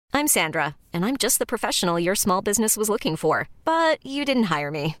I'm Sandra, and I'm just the professional your small business was looking for. But you didn't hire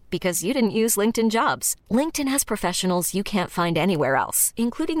me because you didn't use LinkedIn Jobs. LinkedIn has professionals you can't find anywhere else,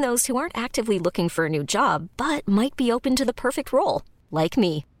 including those who aren't actively looking for a new job, but might be open to the perfect role, like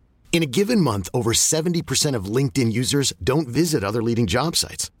me. In a given month, over 70% of LinkedIn users don't visit other leading job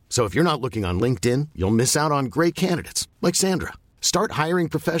sites. So if you're not looking on LinkedIn, you'll miss out on great candidates like Sandra. Start hiring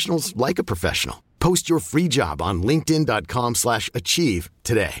professionals like a professional. Post your free job on linkedin.com/achieve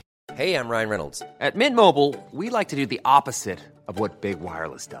today. Hey, I'm Ryan Reynolds. At Mint Mobile, we like to do the opposite of what Big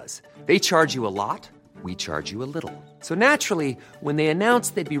Wireless does. They charge you a lot, we charge you a little. So naturally, when they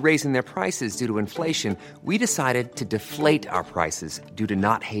announced they'd be raising their prices due to inflation, we decided to deflate our prices due to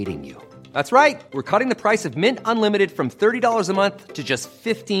not hating you. That's right. We're cutting the price of Mint Unlimited from $30 a month to just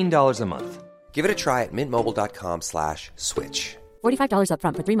 $15 a month. Give it a try at mintmobile.com/switch. $45 up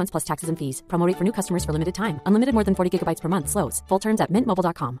front for 3 months plus taxes and fees. Promo rate for new customers for limited time. Unlimited more than 40 gigabytes per month. Slows full terms at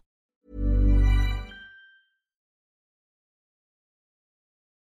mintmobile.com.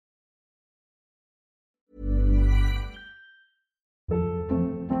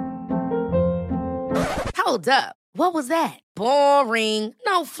 Hold up. What was that? Boring.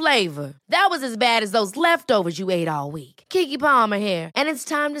 No flavor. That was as bad as those leftovers you ate all week. Keke Palmer here, and it's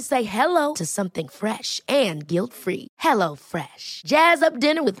time to say hello to something fresh and guilt-free. Hello Fresh. Jazz up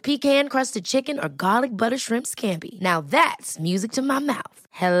dinner with pecan-crusted chicken or garlic butter shrimp scampi. Now that's music to my mouth.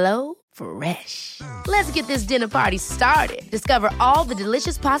 Hello Fresh. Let's get this dinner party started. Discover all the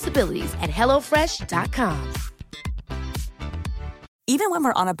delicious possibilities at hellofresh.com. Even when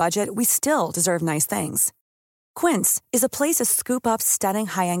we're on a budget, we still deserve nice things. Quince is a place to scoop up stunning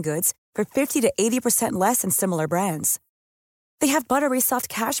high-end goods for 50 to 80% less than similar brands. They have buttery soft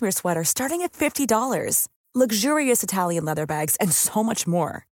cashmere sweaters starting at $50, luxurious Italian leather bags, and so much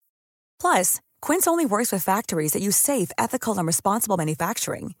more. Plus, Quince only works with factories that use safe, ethical, and responsible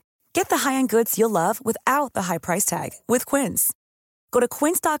manufacturing. Get the high-end goods you'll love without the high price tag with Quince. Go to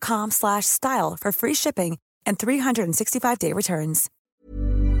quince.com/style for free shipping and 365-day returns.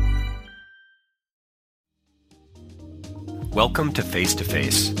 Welcome to Face to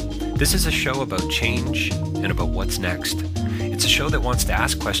Face. This is a show about change and about what's next. It's a show that wants to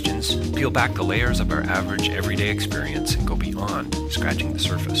ask questions, peel back the layers of our average everyday experience, and go beyond scratching the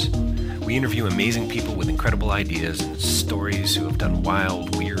surface. We interview amazing people with incredible ideas and stories who have done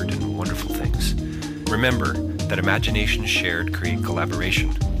wild, weird, and wonderful things. Remember that imagination shared creates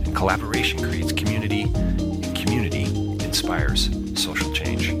collaboration, and collaboration creates community, and community inspires social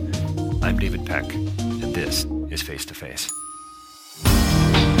change. I'm David Peck, and this is Face to Face.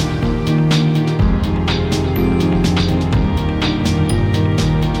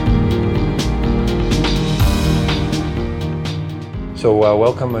 So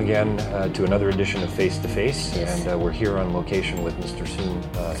welcome again to another edition of Face to Face, Yes. and we're here on location with Mr.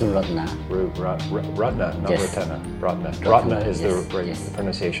 Ratna. Ratna, not Yes. Ratana. Ratna is Yes, the right yes.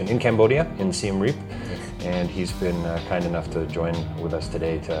 pronunciation. In Cambodia, in Siem Reap, Yes. and he's been kind enough to join with us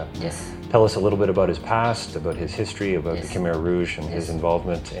today to Yes. tell us a little bit about his past, about his history, about Yes. the Khmer Rouge and his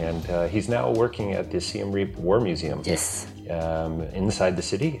involvement, and he's now working at the Siem Reap War Museum. Yes. Inside the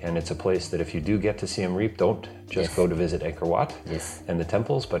city, and it's a place that if you do get to Siem Reap, don't just Yes. go to visit Angkor Wat Yes. and the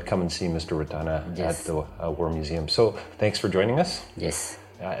temples, but come and see Mr. Ratana Yes. at the War Museum. So thanks for joining us. Yes.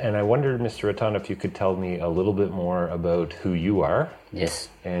 And I wondered, Mr. Ratana, if you could tell me a little bit more about who you are Yes.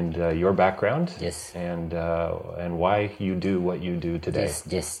 and your background, Yes. and why you do what you do today. Yes.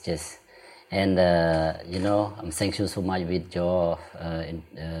 Yes. Yes. And thank you so much with your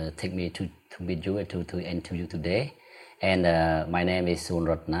take me to meet you and to interview today. And my name is Sun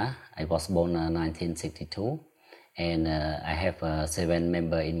Ratna. I was born in 1962, and I have 7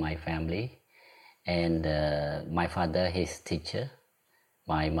 members in my family. And my father is teacher.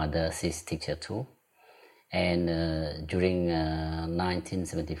 My mother is teacher too. And during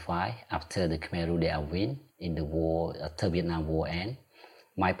 1975, after the Khmer Rouge they win in the war, after Vietnam War end,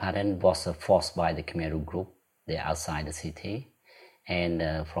 my parents was forced by the Khmer Rouge group. They're outside the city, and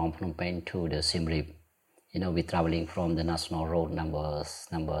from Phnom Penh to the Siem Reap. We're traveling from the national road number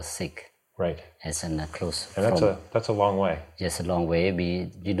 6. Right. It's close. And that's a long way. Yes, a long way.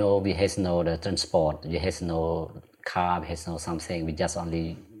 We has no the transport. We has no car. We has no something. We just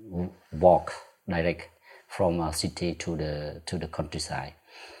only walk direct from city to the countryside.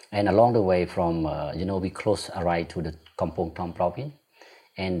 And along the way from we close arrive to the Kampong Thom province,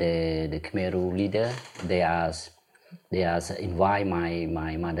 and the Khmer Rouge leader they invite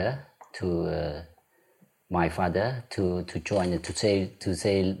my mother to. My father to join to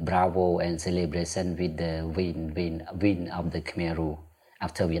say bravo and celebration with the win of the Khmer Rouge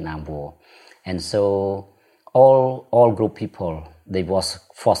after Vietnam War, and so all group people, they was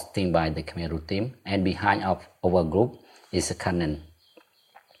first team by the Khmer Rouge team, and behind of our group is a cannon.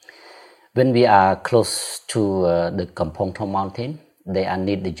 When we are close to the Kampong Thom mountain, they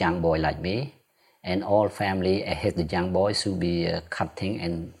need the young boy like me, and all family ahead the young boys to be cutting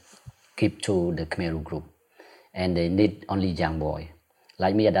and keep to the Khmer Rouge group, and they need only young boy.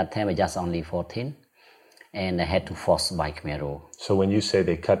 Like me at that time, I just only 14, and I had to force by Khmer Rouge. So when you say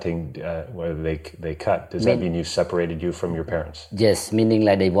they cutting, where they cut, does that mean you separated you from your parents? Yes, meaning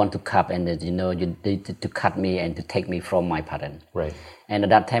like they want to cut and to cut me and to take me from my parents. Right. And at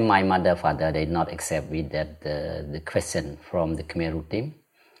that time, my mother, father, they not accept with that the question from the Khmer Rouge team,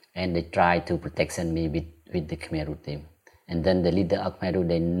 and they try to protect me with the Khmer Rouge team. And then the leader of Khmer Rouge,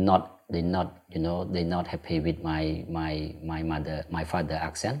 they not happy with my father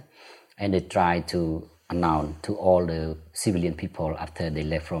accent, and they try to announce to all the civilian people after they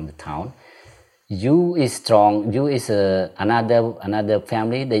left from the town, you is strong, you is another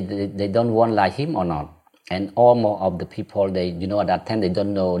family, they don't want like him or not. And all more of the people, at that time they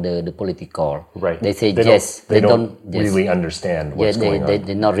don't know the political. Right. They say yes. They don't yes. really understand what's going on.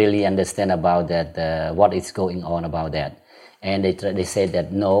 They not really understand about that, what is going on about that. And they say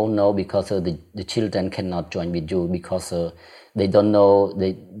that no, because the children cannot join with you because they don't know.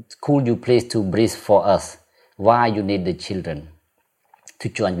 Could you please to breathe for us? Why you need the children to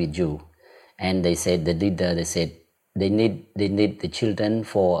join with you? And they said the leader. They said they need the children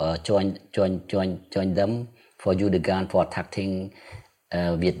for join them for you the gun for attacking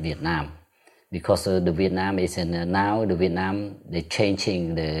Vietnam, because the Vietnam is now the Vietnam they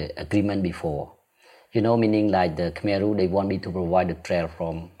changing the agreement before. Meaning like the Khmer Rouge, they want me to provide the trail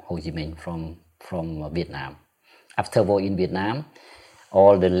from Ho Chi Minh, from Vietnam. After war in Vietnam,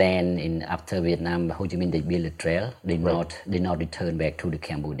 all the land after Vietnam, Ho Chi Minh, they build a trail. They not return back to the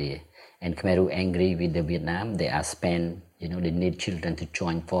Cambodia. And Khmer Rouge angry with the Vietnam. They are spend, they need children to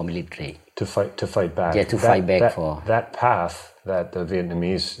join for military. To fight back. Yeah, fight back for that path that the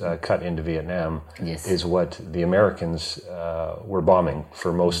Vietnamese cut into Vietnam is what the Americans were bombing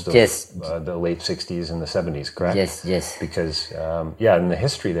for most of the late 60s and the 70s, correct? Yes. Because, in the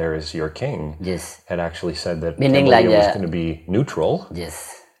history there is your king had actually said that meaning Cambodia like, was going to be neutral.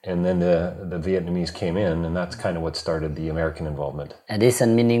 Yes. And then the Vietnamese came in, and that's kind of what started the American involvement. And this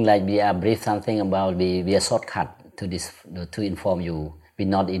meaning like we are brief something about we are shortcut to this to inform you. We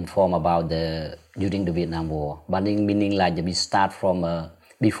not inform about during the Vietnam War, but meaning like we start from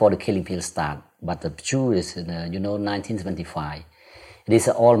before the killing field start. But the truth is, 1975. These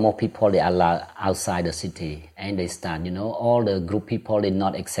are all more people they are outside the city, and they start. All the group people they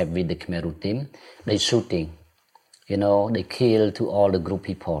not accept with the Khmer Rouge team. They shooting. They kill to all the group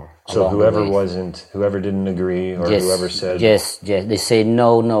people. So whoever didn't agree, or whoever said yes, they say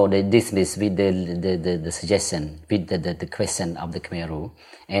no. They dismiss with the suggestion, with the question of the Khmer Rouge,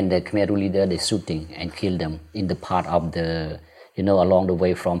 and the Khmer Rouge leader they shooting and kill them in the part of the along the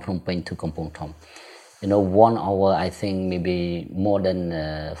way from Phnom Penh to Kampong Thom. 1 hour I think maybe more than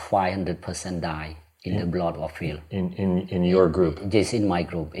 500% die. In the blood of field. In your group? Yes, in my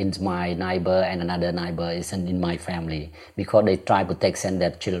group. In my neighbor and another neighbor is in my family, because they try to take their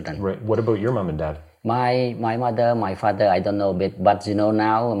children. Right. What about your mom and dad? My mother, my father, I don't know, but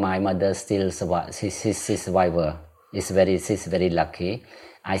now my mother still survive. She's survivor. She's very lucky.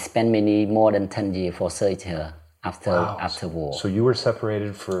 I spent more than 10 years for search her after war. So you were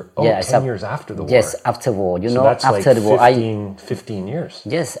separated for 10 years after the war? Yes, after war. So that's after like the war, 15 years.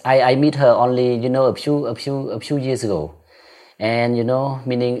 Yes, I meet her only a few years ago, and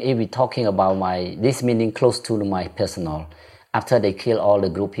meaning if we talking about this meaning close to my personal. After they kill all the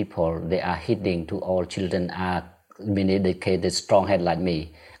group people, they are hitting to all children meaning they strong head like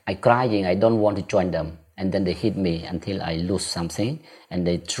me. I crying, I don't want to join them, and then they hit me until I lose something, and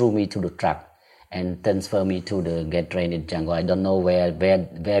they threw me to the truck and transfer me to the get trained in jungle. I don't know where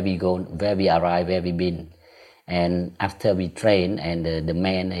we go, where we arrive, where we been. And after we train, and the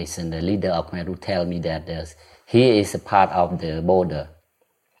man is and the leader of Khmer Rouge tell me that he is a part of the border.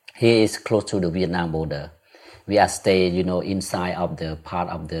 He is close to the Vietnam border. We are stay, inside of the part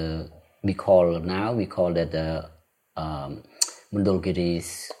of we call that the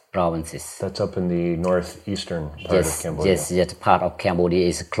Mundulgiris provinces. That's up in the northeastern part of Cambodia. Yes, part of Cambodia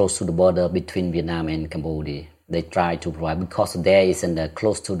is close to the border between Vietnam and Cambodia. They try to provide, because there is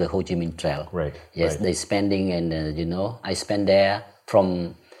close to the Ho Chi Minh Trail. Right. Yes, they spending, and I spent there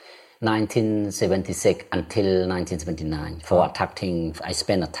from 1976 until 1979 for attacking. I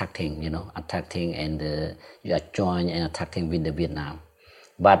spent attacking, and you join and attacking with the Vietnam.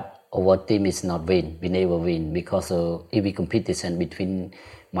 But our team is not win. We never win, because if we competition between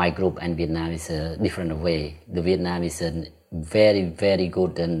my group and Vietnam is a different way. The Vietnam is a very, very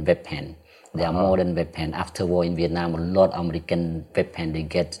good weapon. They are modern weapon. After war in Vietnam, a lot of American weapon they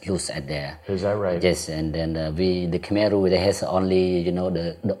get loose at there. Is that right? Yes, and then the Khmer Rouge, they has only,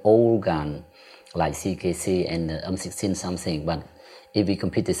 the old gun, like CKC and M16 something, but if we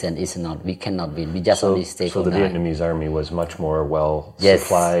competition is not, we cannot win. We just only stay. So the Vietnamese army was much more well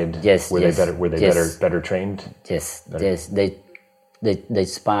supplied. Yes. Were they better trained? Yes. Yes. They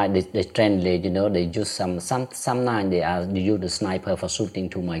spy. They train. They use some night they use the sniper for shooting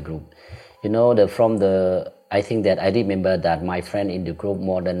to my group. I think that I remember that my friend in the group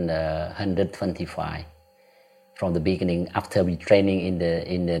more than 125 from the beginning. After we training in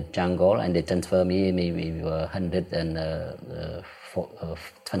the jungle and they transfer me, we were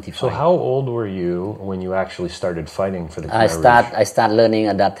 125. So how old were you when you actually started fighting for the Khmer Rouge? I start learning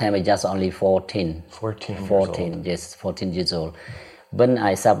at that time. I just only 14. 14 years old. Yes, 14 years old. When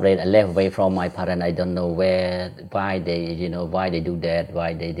I separate, I left away from my parents. I don't know why they do that,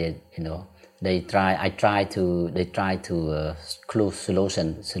 why they did, They try to close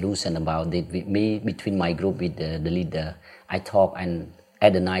solution about it with me, between my group with the leader. I talk, and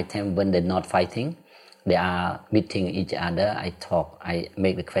at the night time when they're not fighting, they are meeting each other. I talk. I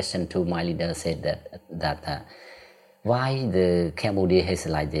make the question to my leader. Said that why the Cambodia is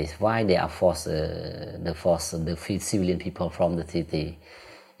like this? Why they are force the civilian people from the city?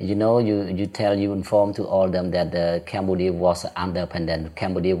 You inform to all them that the Cambodia was independent.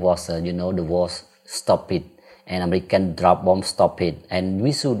 Cambodia was, the war stop it, and American drop bomb stop it. And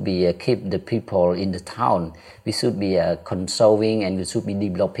we should be keep the people in the town. We should be consoling, and we should be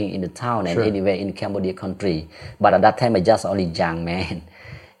developing in the town and anywhere in Cambodia country. But at that time, I just only young man,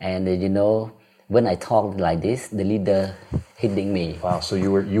 and when I talked like this, the leader hitting me. Wow! So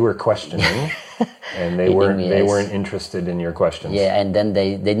you were questioning. And they weren't interested in your questions. Yeah, and then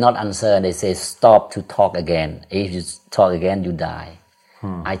they not answer. They say stop to talk again. If you talk again, you die.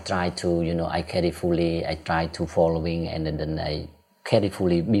 I try to I carefully I try to following, and then I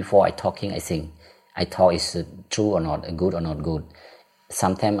carefully before I talking I think I talk is true or not, good or not good.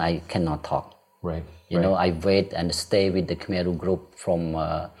 Sometimes I cannot talk. Right. I wait and stay with the Khmer Rouge group from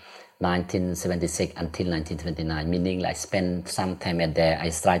 1976 until 1929. Meaning like spend some time at there. I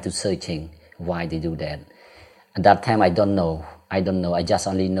try to searching. Why they do that? At that time, I don't know. I just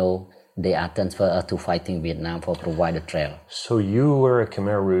only know they are transferred to fighting Vietnam for provide a trail. So you were a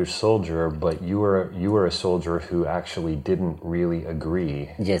Khmer Rouge soldier, but you were a soldier who actually didn't really agree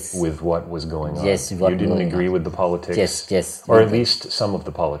with what was going on. Yes, you didn't agree with the politics. Yes. Or at least some of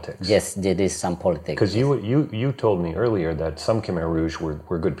the politics. Yes, there is some politics. Because you told me earlier that some Khmer Rouge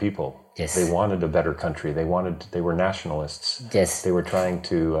were good people. Yes. They wanted a better country. They were nationalists. Yes. They were trying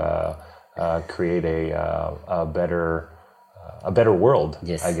to create a better world,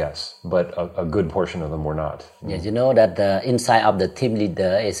 I guess. But a good portion of them were not. Yes, that inside of the team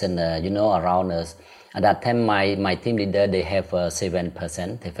leader is around us. At that time, my team leader, they have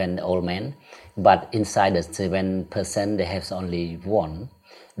 7%, different old men. But inside the 7%, they have only one.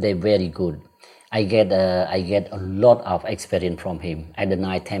 They're very good. I get a lot of experience from him. At the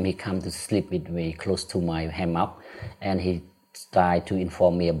night time, he come to sleep with me close to my hammock, and he tried to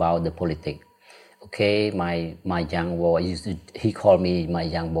inform me about the politics. Okay, my young boy, he called me my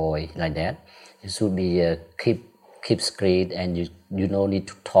young boy like that. You should be keep straight, and you don't need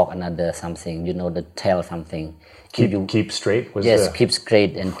to talk another something. To tell something. Keep straight. Keep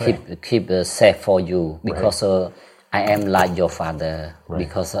straight and keep safe for you, because I am like your father. Right.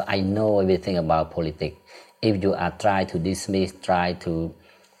 Because I know everything about politics. If you are try to dismiss, try to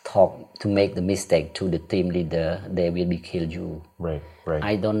talk to make the mistake to the team leader, they will be kill you. Right.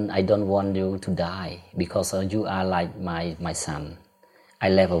 I don't want you to die, because you are like my son. I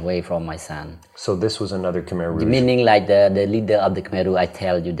left away from my son. So this was another Khmer Rouge. Meaning like the leader of the Khmer Rouge, I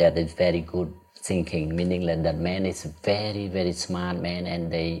tell you that it's very good thinking. Meaning like that man is very, very smart man,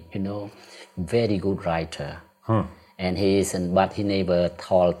 and they very good writer. And but he never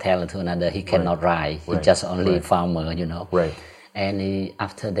tell to another he cannot write. He just only farmer, Right. And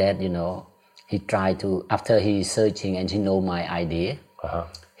after that, he tried to, after he searching and he know my idea,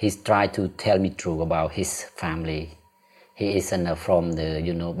 he tried to tell me true about his family. He is from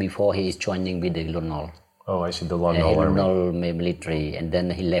the, before he is joining with the Lon Nol. Oh, I see, the Lon Nol army. Lon Nol military, and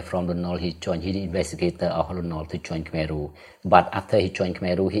then he left from Lon Nol, he investigator of Lon Nol to join Khmer Rouge. But after he joined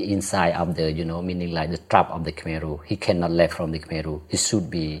Khmer Rouge, he inside of the, meaning like the trap of the Khmer Rouge. He cannot left from the Khmer Rouge. He should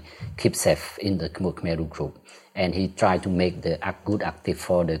be keep safe in the Khmer Rouge group. And he tried to make the good active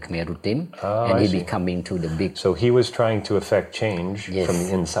for the Khmer Rouge team, and he becoming to the big. So he was trying to affect change from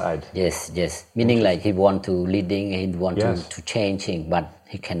the inside. Yes. Meaning like he want to leading, he want to change things, but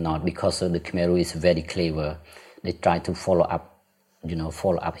He cannot, because the Khmer Rouge is very clever. They try to follow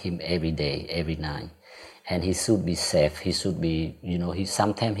up him every day, every night. And he should be safe. He should be,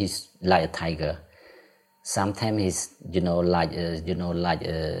 sometimes he's like a tiger. Sometimes he's, like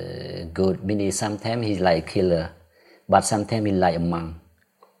a good, meaning sometimes he's like a killer. But sometimes he's like a monk,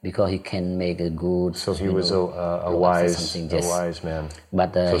 because he can make a good. So he was a wise man.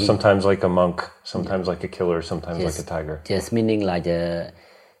 But so sometimes like a monk, sometimes like a killer, sometimes like a tiger. Yes, meaning like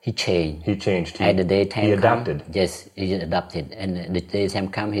he changed. He changed. At the daytime he adapted. Yes, he adapted. And the daytime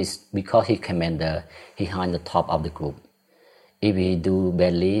come, because he commander, he on the top of the group. If he do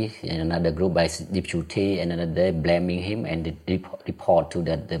badly, another group by deputy, and another day blaming him, and they report to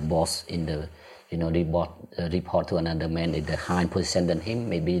the boss in the, report to another man in the high position than him.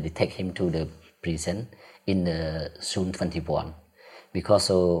 Maybe they take him to the prison in the Zone 21.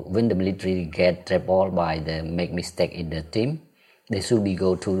 Because when the military get troubled by the make mistake in the team, they should be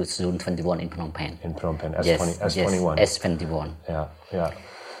go to Zone 21 in Phnom Penh. In Phnom Penh, S21. Yes, S21. Yeah.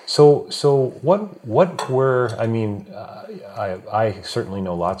 So what were, I certainly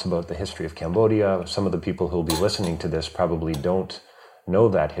know lots about the history of Cambodia. Some of the people who will be listening to this probably don't know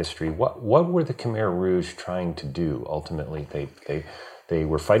that history. What were the Khmer Rouge trying to do ultimately? They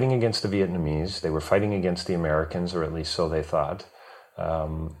were fighting against the Vietnamese. They were fighting against the Americans, or at least so they thought.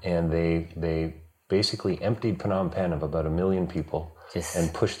 And they basically emptied Phnom Penh of about 1 million people. Yes.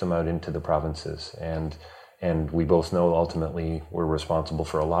 And pushed them out into the provinces. And we both know ultimately we're responsible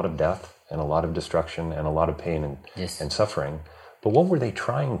for a lot of death and a lot of destruction and a lot of pain and suffering. But what were they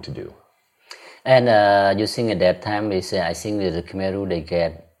trying to do? And you think at that time, I think the Khmer Rouge,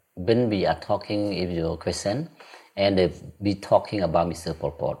 when we are talking, if your question, and they be talking about Mr.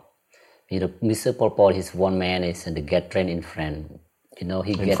 Pol Pot. Mr. Pol Pot is one man, is in the get trained in France.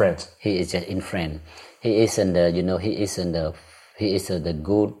 France. He is just in France. He is in the, he is the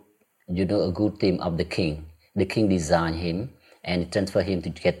good, a good team of the king. The king designed him and transferred him to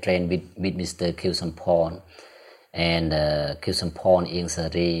get trained with Mr. Khieu Samphan. And Khieu Samphan, Ieng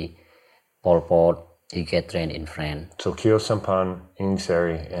Sary, Pol Pot, he get trained in France. So Khieu Samphan, Ieng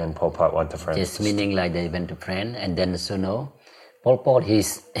Sary, and Pol Pot went to France. Yes, meaning like they went to France. And then, Pol Pot, he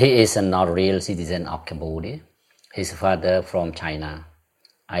is a not real citizen of Cambodia. His father from China.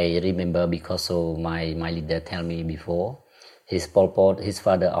 I remember because my leader tell me before. His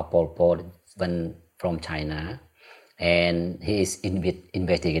father of Pol Pot went from China, and he is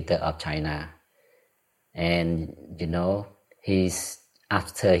investigator of China. And he's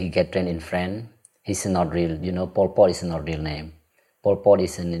after he get trained in France, he's not real. Pol Pot is not real name. Pol Pot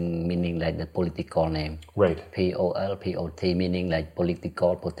is meaning like the political name. Right. POLPOT meaning like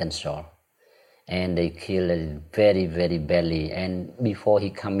political potential. And they killed very, very badly. And before he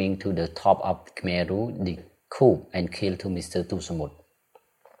coming to the top of Khmer Rouge, they coup and killed to Mr. Tu Samut.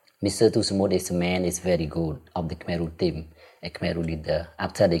 Mr. Tu Samut is a man is very good of the Khmer Rouge team, a Khmer Rouge leader.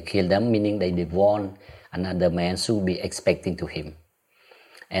 After they killed them, meaning they want another man should be expecting to him.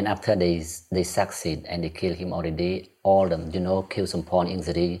 And after they succeed and they kill him already, all them, Khieu Samphan, Ieng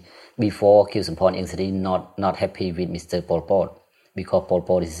Sary. Before Khieu Samphan, Ieng Sary not happy with Mr. Pol Pot, because Pol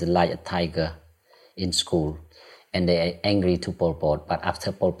Pot is like a tiger in school, and they are angry to Pol Pot. But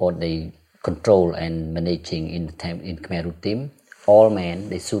after Pol Pot, they control and managing in Khmer Rouge team, all men,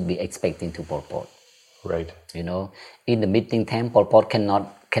 they should be expecting to Pol Pot. Right. In the meeting time, Pol Pot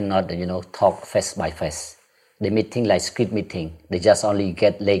cannot talk face by face. The meeting like script meeting, they just only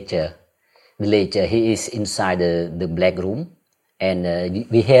get lecture. The lecture, he is inside the black room, and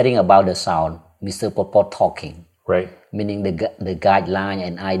we hearing about the sound, Mr. Pol Pot talking. Right. Meaning the guideline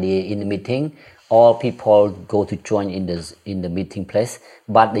and idea in the meeting, all people go to join in the meeting place,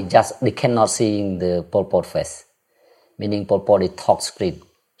 but they cannot see the Pol Pot face. Meaning Pol Pot, they talk script.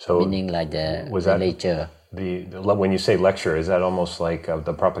 So meaning like the lecture. When you say lecture, is that almost like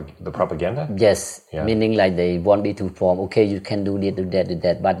the propaganda? Yes, yeah. Meaning like they want me to form. Okay, you can do this, do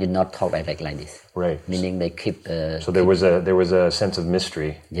that, but you not talk like this. Right. Meaning they keep. So there was a sense of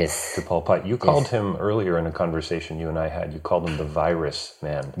mystery. Yes. To Pol Pot, you called him earlier in a conversation you and I had. You called him the Virus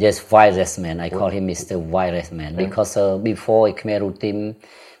Man. Yes, Virus Man. I call him Mr. Virus Man because before a Khmer Rouge team,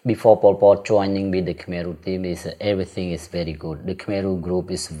 before Pol Pot joining with the Khmer Rouge team, everything is very good. The Khmer Rouge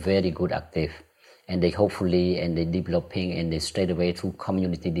group is very good, active. And they hopefully, and they developing, and they straight away through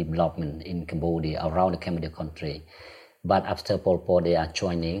community development in Cambodia, around the Cambodia country. But after Pol Pot, they are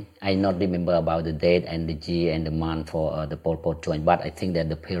joining. I not remember about the date and the year and the month for the Pol Pot join, but I think that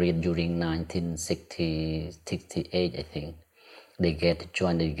the period during 1968, I think, they get to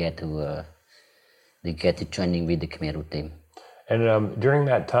join, they get to joining with the Khmer Rouge team. And during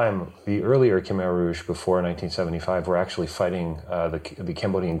that time, the earlier Khmer Rouge before 1975 were actually fighting the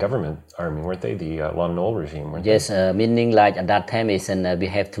Cambodian government army, weren't they? The Lon Nol regime, weren't yes, they? Meaning like at that time is we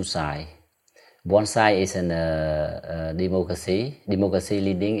have two sides. One side is democracy. Democracy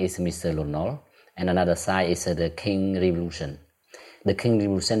leading is Mr. Lon Nol, and another side is the King Revolution. The King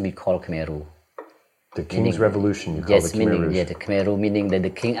Revolution we call Khmer Rouge. The King's Revolution, you call the Khmer Rouge. Yes, the Khmer Rouge, meaning that the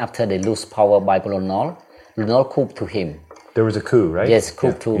king, after they lose power by Lon Nol coup to him. There was a coup, right? Yes,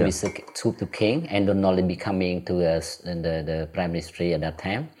 coup to king, and Lon Nol becoming to the prime minister at that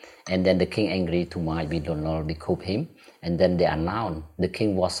time. And then the king angry too much with Lon Nol, they coup him. And then they announced, the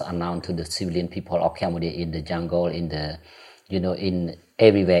king was announced to the civilian people of Cambodia in the jungle, in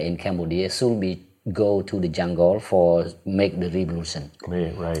everywhere in Cambodia, should be go to the jungle for make the revolution.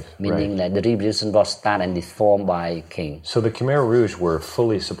 Right. Meaning that the revolution was started and formed by king. So the Khmer Rouge were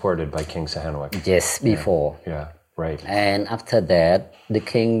fully supported by King Sihanouk. Yes, before. Yeah, right. And after that, the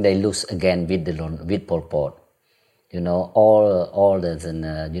king they lose again with Pol Pot. All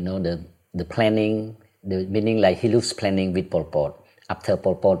the planning, meaning like he lose planning with Pol Pot. After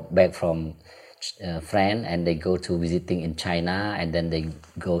Pol Pot back from France, and they go to visiting in China, and then they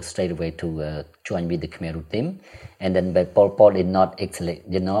go straight away to join with the Khmer Rouge team. And then by Pol Pot did not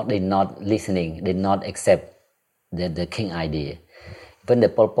they not listening, they not accept the king idea. When the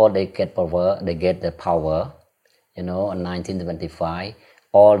Pol Pot they get the power, in 1925,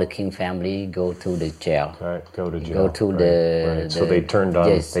 all the king family go to the jail. Right, go to jail. Go to the so they turned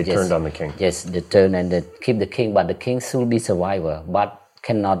on turned on the king. Yes, they turn and they keep the king, but the king should be survivor, but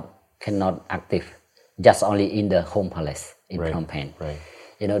cannot active, just only in the home palace in Phnom Penh. Right.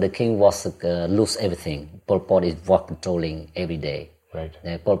 The king was lose everything. Pol Pot is was controlling every day. Right.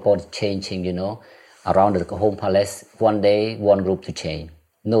 The Pol Pot is changing, around the home palace. One day, one group to change.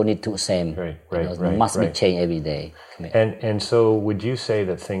 No need to same. Right. Must be changed every day. And so, would you say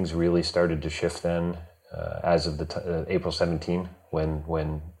that things really started to shift then, as of the April 17, when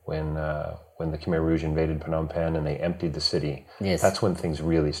the Khmer Rouge invaded Phnom Penh and they emptied the city? Yes. That's when things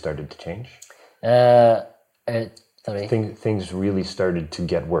really started to change? Sorry. Things really started to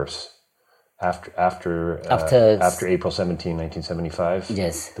get worse after April 17, 1975.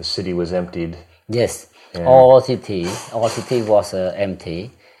 Yes. The city was emptied. Yes. All city was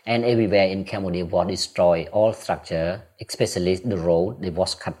empty, and everywhere in Cambodia was destroyed. All structure, especially the road, they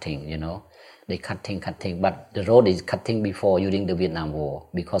was cutting. They cutting, but the road is cutting before during the Vietnam War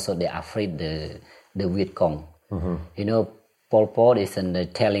because they are afraid the Viet Cong. Mm-hmm. Pol Pot is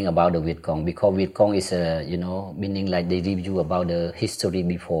telling about the Viet Cong because Viet Cong is meaning like they review about the history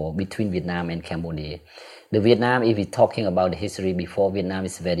before between Vietnam and Cambodia. The Vietnam, if we're talking about the history before, Vietnam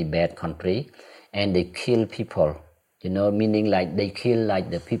is a very bad country, and they kill people. Meaning like they kill like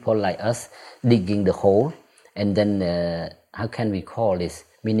the people like us digging the hole, and then how can we call this?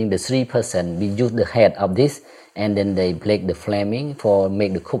 Meaning the 3 person, we use the head of this, and then they break the flaming for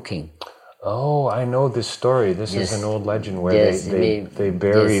make the cooking. Oh, I know this story. This is an old legend where they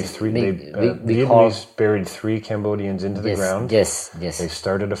buried Vietnamese buried 3 Cambodians into the ground. Yes. They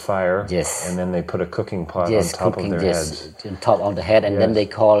started a fire. Yes. And then they put a cooking pot on top of their heads. On top of the head, and then we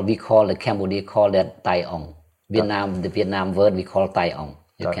call the Cambodia call that Tai Ong. The Vietnam word we call Tai Ong.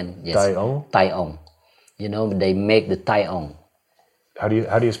 Tai Ong? Tai Ong. They make the Tai Ong. How do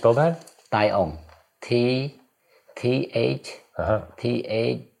you spell that? Tai Ong. T-H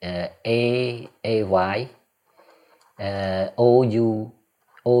A-Y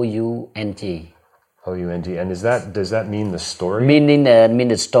O-U-N-G. O-U-N-G. And does that mean the story? Mean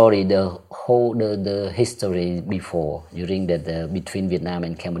the story, the whole the history before during the between Vietnam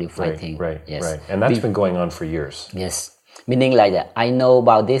and Cambodia fighting. Right. And that's been going on for years. Yes. Meaning like that. I know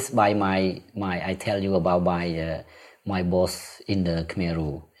about this by my I tell you about my boss in the Khmer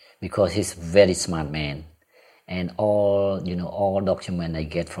Rouge, because he's very smart man, and all document I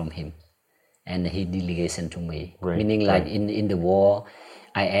get from him, and he delegation to me. Meaning like in the war,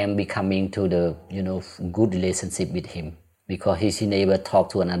 I am becoming to the good relationship with him, because he never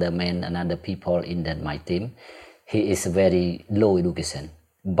talk to another man, another people in that my team. He is very low education,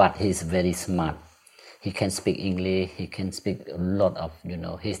 but he's very smart. He can speak English. He can speak a lot of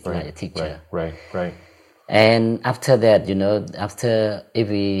he's like a teacher. Right. And after that, after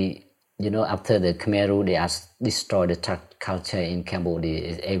the Khmer Rouge, they destroy the culture in Cambodia,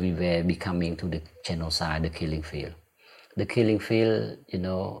 is everywhere becoming to the genocide, the killing field. The killing field,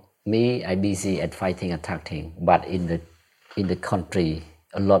 me, I busy at fighting, attacking, but in the country,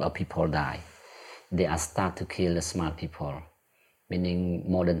 a lot of people die. They are start to kill the smart people. meaning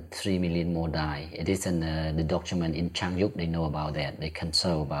more than 3 million more die. It is in the document in Changyuk, they know about that, they can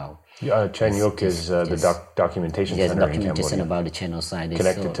show about. Changyuk is the documentation center documentation in Cambodia. about the genocide.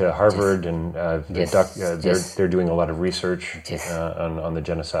 Connected to Harvard, and they're doing a lot of research Yes. On the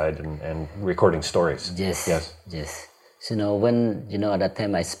genocide and recording stories. Yes. Yes. Yes. So when at that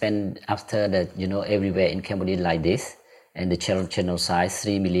time I spent after that everywhere in Cambodia like this, and the genocide,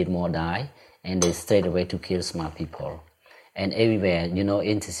 3 million more die, and they straight away to kill smart people. And everywhere,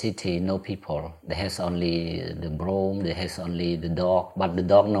 in the city, no people. They have only the broom, they have only the dog, but the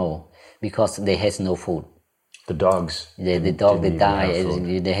dog no, because they has no food. The dogs. The dog, they didn't even die, have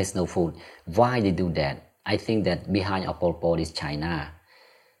food. they has no food. Why they do that? I think that behind Pol Pot is China.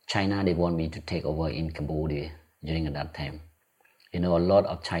 China, they want me to take over in Cambodia during that time. A lot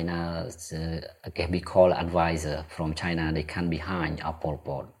of China's, can be called advisor from China, they come behind Pol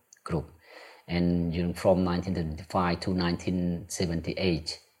Pot group. And from 1935 to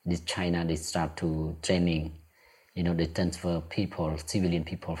 1978, this China, they start to training, they transfer people, civilian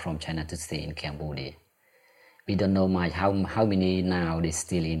people from China to stay in Cambodia. We don't know much how many now they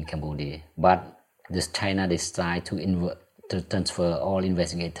still in Cambodia, but this China, they try to transfer all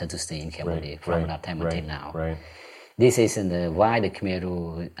investigators to stay in Cambodia from that time until now. Right. This is why the Khmer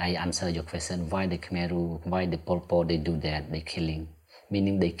Rouge, I answer your question, why the Khmer Rouge, why the Pol Pot, they do that, they killing,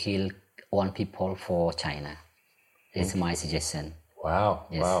 meaning they kill one people for China. It's my suggestion. Wow.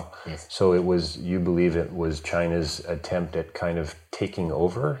 Yes, Wow. yes. So you believe it was China's attempt at kind of taking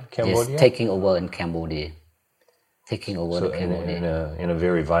over Cambodia? Yes, taking over in Cambodia. Taking over So Cambodia. in a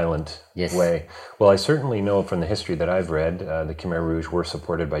very violent Yes. way. Well, I certainly know from the history that I've read, the Khmer Rouge were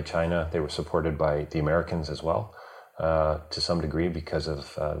supported by China. They were supported by the Americans as well, to some degree, because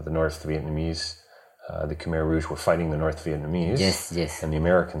of the North Vietnamese. The Khmer Rouge were fighting the North Vietnamese. Yes, yes. And the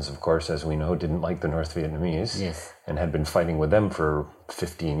Americans, of course, as we know, didn't like the North Vietnamese. Yes. And had been fighting with them for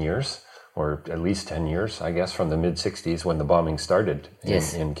 15 years, or at least 10 years, I guess, from the mid-60s when the bombing started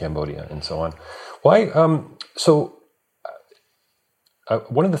in Cambodia and so on. Why?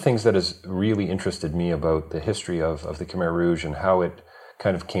 One of the things that has really interested me about the history of the Khmer Rouge and how it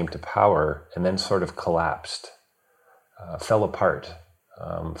kind of came to power and then sort of collapsed, fell apart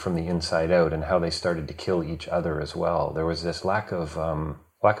from the inside out, and how they started to kill each other as well. There was this lack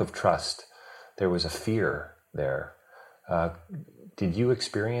of trust. There was a fear there. Did you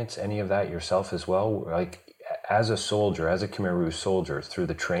experience any of that yourself as well? Like, as a soldier, as a Khmer Rouge soldier, through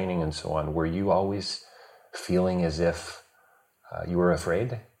the training and so on, were you always feeling as if you were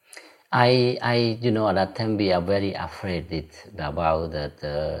afraid? I at that time we are very afraid about that.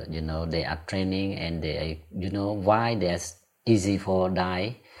 They are training, and they, why there's easy for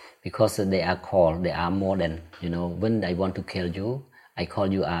die, because they are called. They are more than, when I want to kill you, I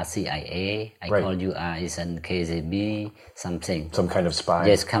call you a CIA. I call you is an KGB something. Some kind of spy.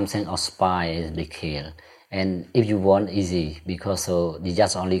 Yes, something of spy they kill. And if you want easy, because so they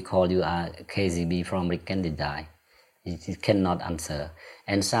just only call you a KGB from American, they die. You cannot answer.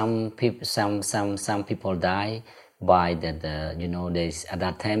 And some people die by that. They at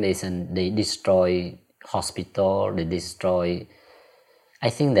that time they destroy hospital. They destroy. I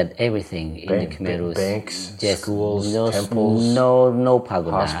think that everything in the Khmer Rouge, banks, schools, temples, no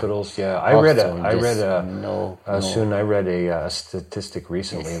pagoda, hospitals. Yeah, I read a statistic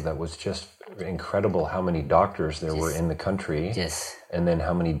recently that was just incredible. How many doctors there were in the country, and then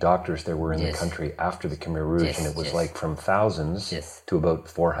how many doctors there were in the country after the Khmer Rouge, and it was like from thousands to about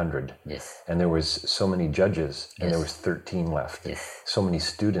 400. And there was so many judges, and there was 13 left. So many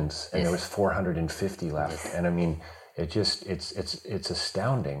students, and there was 450 left. And I mean, it's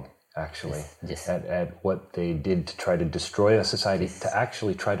astounding, actually, at what they did to try to destroy a society, to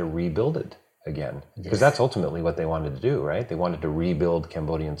actually try to rebuild it again, because that's ultimately what they wanted to do, right? They wanted to rebuild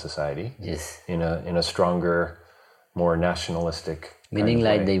Cambodian society in a stronger, more nationalistic, meaning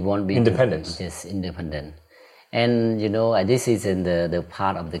like they want be independence. Independent. And this is in the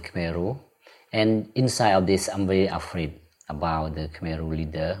part of the Khmer Rouge, and inside of this I'm very afraid about the Khmer Rouge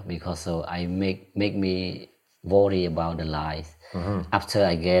leader, because so I make me worry about the life. After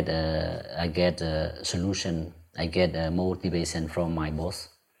I get a solution, I get a motivation from my boss.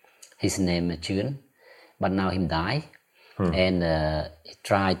 His name is Chun, but now he died, and he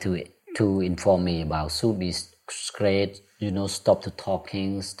tried to inform me about should be straight, stop to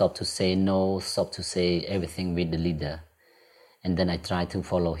talking, stop to say no, stop to say everything with the leader, and then I try to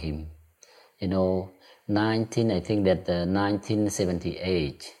follow him. I think that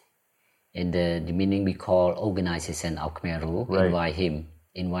 1978. In the meaning we call Organization of Khmer Rouge,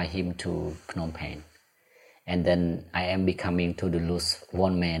 invite him to Phnom Penh. And then I am becoming to the lose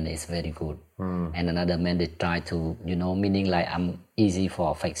one man is very good. And another man they try to, meaning like I'm easy for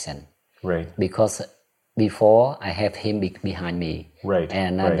affection. Right. Because before I have him behind me. Right.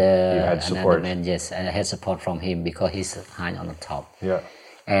 And You had support. another man, yes, I had support from him because he's high on the top. Yeah.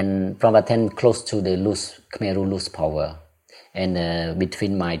 And from that time close to the Khmer Rouge lose power. And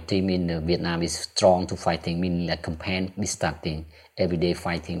between my team in Vietnam is strong to fighting, meaning like campaign we starting every day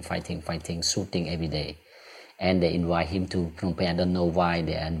fighting, shooting every day. And they invite him to Phnom Penh. I don't know why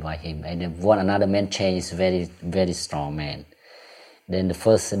they invite him. And then another man change is very, very strong man. Then the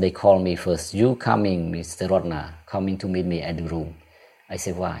first they call me first, you coming, Mr. Rotna, coming to meet me at the room. I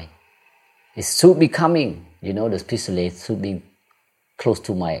say, why? It should be coming. The pistol should be close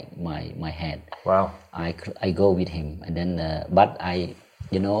to my head. Wow. I go with him. And then, but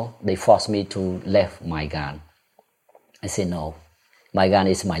they force me to left my gun. I say, no, my gun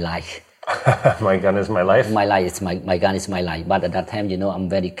is my life. My gun is my life? My life is my gun is my life. But at that time, I'm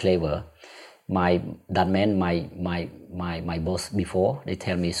very clever. My boss before, they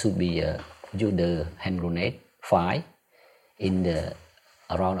tell me should be use the hand grenade fire in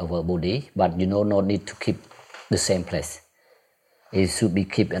around our body, but no need to keep the same place. It should be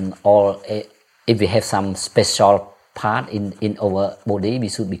keep in all. If we have some special part in our body, we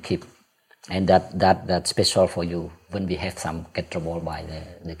should be keep, and that special for you when we have some get trouble by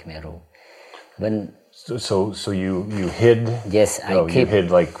the Khmer Rouge. When so you hid? Yes, you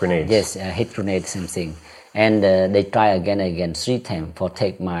hid like grenades. Yes, I hid grenades, something, and they try again 3 times for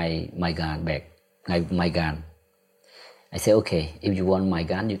take my gun back. My gun. I say, okay, if you want my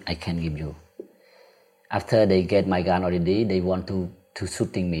gun, I can give you. After they get my gun already, they want to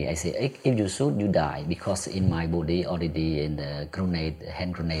shooting me. I say, if you shoot, you die, because in my body already in the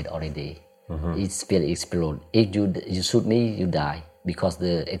hand grenade already. It will explode. If you shoot me, you die, because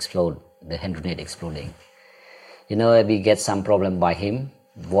the hand grenade exploding. We get some problem by him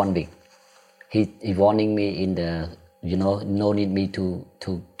 1 week. He warning me in the, no need me to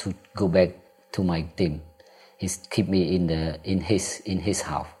go back to my team. He keep me in his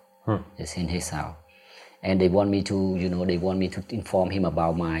house. Yes, in his house. And they want me to, inform him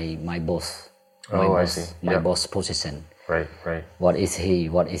about my boss. I see. My boss position. Right. What is he?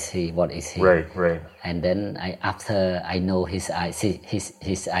 Right. And then after I know his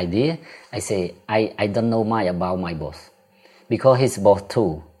idea, I say I don't know much about my boss, because his boss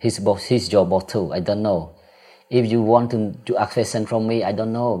too. He's your boss too. I don't know. If you want to ask question from me, I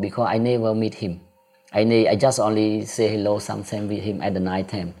don't know, because I never meet him. I just only say hello sometimes with him at the night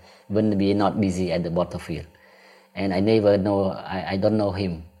time when we are not busy at the battlefield, and I never know. I don't know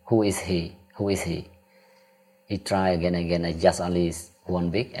him. Who is he? He try again. I just only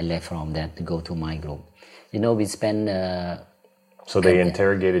 1 week. I left from that to go to my group. We spend. So they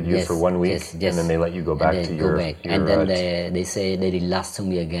interrogated you for 1 week, yes, and then they let you go back to your. And then they say they relax to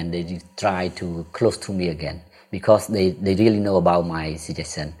me again. They try to close to me again, because they really know about my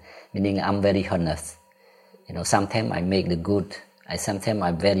situation. Meaning I'm very honest. Sometimes I make the good. Sometimes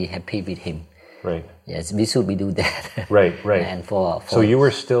I'm very happy with him. Right. Yes, we should do that. Right. And for so you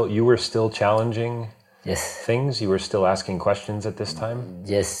were still challenging. Yes. Things? You were still asking questions at this time?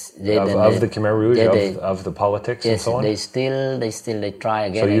 Yes. Of the Khmer Rouge, of the politics and so on? Yes, they try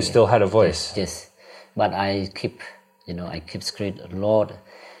again. So you still had a voice? Yes. But I keep straight, Lord,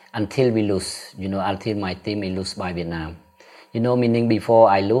 until we lose, until my team will lose by Vietnam. Meaning before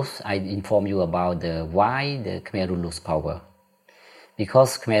I lose, I inform you about why the Khmer Rouge lose power.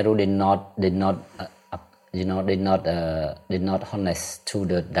 Because Khmer Rouge did not honest to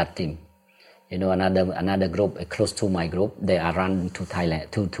that team. Another group close to my group, they are run to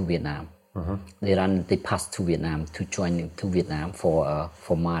Thailand, to Vietnam. They pass to Vietnam to join to Vietnam for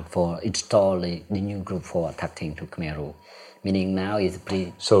install the new group for attacking to Khmer Rouge. Meaning now is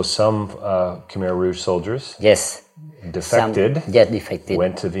So some Khmer Rouge soldiers. Yes. Defected. Defected.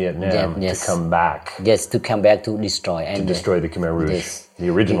 Went to Vietnam to come back. Yes, to come back to destroy the Khmer Rouge. Yes. The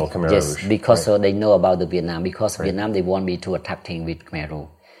original Khmer Rouge. Yes, because they know about the Vietnam. Because Vietnam they want me to attacking with Khmer Rouge.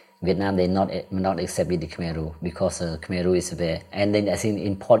 Vietnam they not accept the Khmer Rouge, because Khmer Rouge is there. And then I think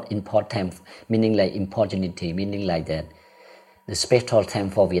import time, meaning like opportunity, meaning like that. The special time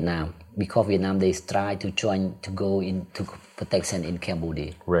for Vietnam, because Vietnam they try to join to go into protection in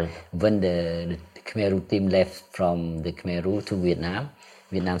Cambodia. Right. When the Khmer Rouge team left from the Khmer Rouge to Vietnam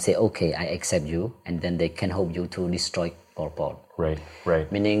say, okay, I accept you, and then they can help you to destroy Pol Pot.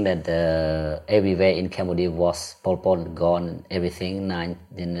 Right. Meaning that everywhere in Cambodia was Pol Pot gone, everything.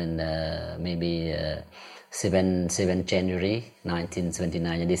 Maybe 7 January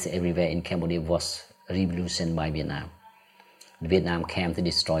 1979, this everywhere in Cambodia was revolution by Vietnam. Vietnam came to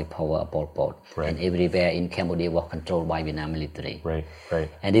destroy power of Pol Pot. Right. And everywhere in Cambodia was controlled by Vietnam military. Right.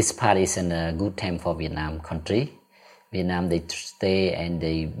 And this part is a good time for Vietnam country. Vietnam, they stay and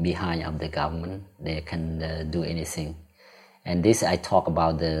they behind of the government. They can do anything. And this I talk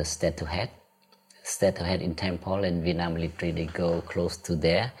about the state to head in temple, and Vietnam military, they go close to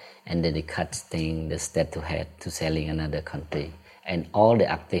there and then they cut the state to head to selling another country. And all the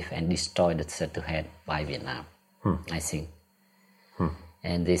active and destroy the state to head by Vietnam, I think.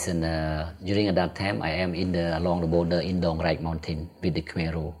 And this during that time, I am along the border in Dong Rai mountain with the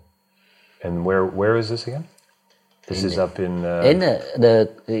Khmer Rouge. And where is this again? This is up in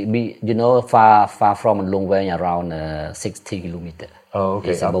far from Long Veng, around 60 kilometers. Oh,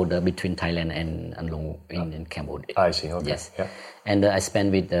 okay. It's a border between Thailand and Long in Cambodia. I see. Okay. Yes. Yeah. And I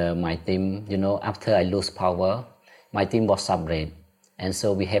spent with my team. After I lose power, my team was separate, and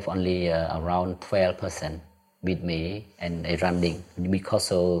so we have only around 12% with me and running, because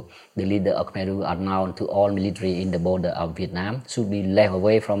the leader of Khmer Rouge announced to all military in the border of Vietnam should be left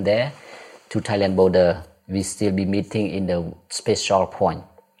away from there to Thailand border. We still be meeting in the special point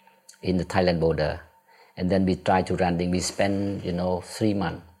in the Thailand border, and then we try to running. We spend 3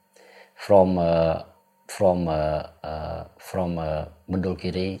 months from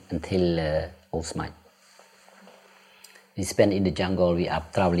Mondulkiri until Osman. We spend in the jungle. We are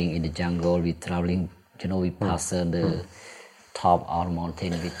traveling in the jungle. We traveling. We pass the top of the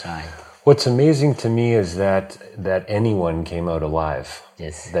mountain. We try. What's amazing to me is that anyone came out alive.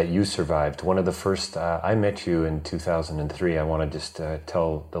 Yes. That you survived. One of the first, I met you in 2003. I want to just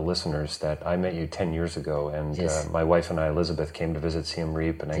tell the listeners that I met you 10 years ago, and yes. My wife and I, Elizabeth, came to visit Siem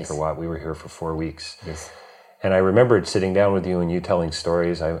Reap and Angkor Wat. We were here for 4 weeks. Yes. And I remembered sitting down with you and you telling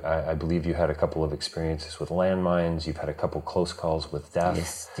stories. I believe you had a couple of experiences with landmines. You've had a couple close calls with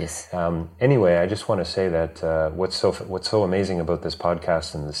death. Yes. Anyway, I just want to say that what's so amazing about this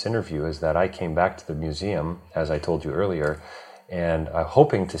podcast and this interview is that I came back to the museum, as I told you earlier, and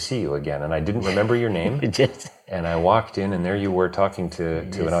hoping to see you again. And I didn't remember your name. Yes. And I walked in, and there you were talking to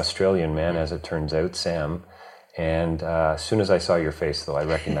an Australian man, as it turns out, Sam. And as soon as I saw your face, though, I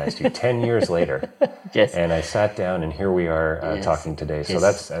recognized you 10 years later. Yes. And I sat down, and here we are talking today. So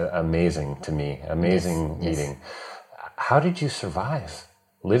that's amazing to me, amazing meeting. How did you survive?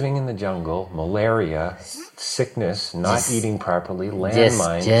 Living in the jungle, malaria, sickness, not eating properly,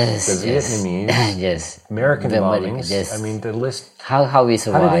 landmines, the Vietnamese, American bombings. Yes. I mean, the list. How we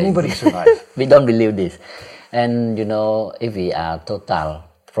survive? How did anybody survive? We don't believe this. And, if we are total,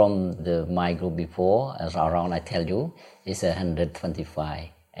 from my group before, around, I tell you, it's 125,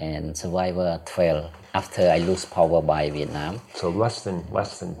 and survivor 12 after I lose power by Vietnam. So less than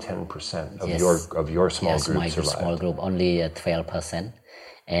 10% of your small group my survived. Small group, only 12%.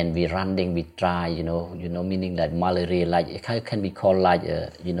 And we running, we try, meaning that malaria, like it can be called like,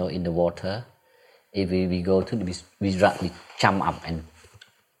 in the water. If we go to we jump up and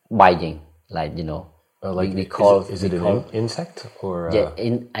biting, like, we call. Is it an insect or?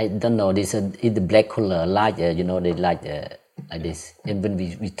 I don't know. This is the black color, like they like this. And when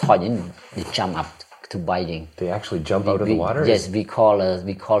we touch it, they jump up to biting. They actually jump out of the water. Yes, we call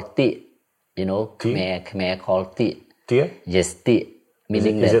tit. Khmer call tit. Tit? Yes, tit.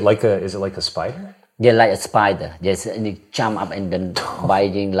 Meaning is it like a spider? Yeah, like a spider. Yes, and they jump up and then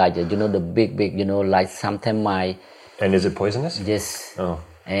biting like the big, like sometimes And is it poisonous? Yes. Oh.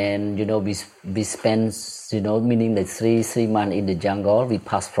 And we spend meaning that three months in the jungle. We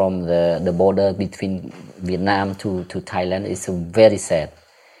pass from the border between Vietnam to Thailand. It's very sad,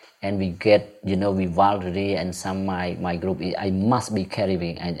 and we get we volunteer, and some my group I must be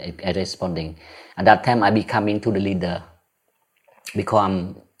carrying and responding. At that time I be coming to the leader because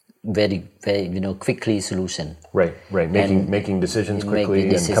I'm very quickly solution. Right. Making decisions quickly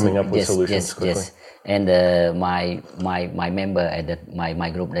and coming up with solutions quickly. Yes. And my member at my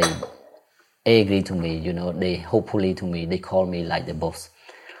group, they agree to me. They hopefully to me. They call me like the boss,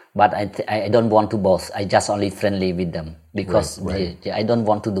 but I don't want to boss. I just only friendly with them because I don't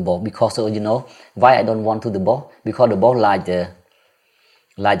want to the boss because why I don't want to the boss, because the boss like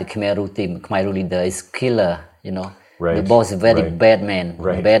the Khmer Rouge team, Khmer Rouge leader is killer. Right. The boss is very bad man,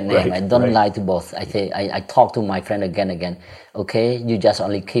 bad name. Right. I don't like to boss. I talk to my friend again. Okay, you just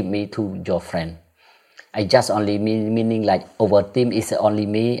only keep me to your friend. I just only meaning like over team is only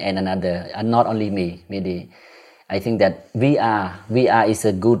me and another, and not only me. Maybe I think that we are is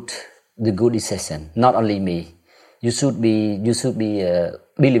the good decision. Not only me. You should be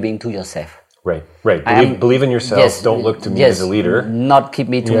believing to yourself. Right. Believe in yourself. Yes, don't look to me yes, as a leader. Not keep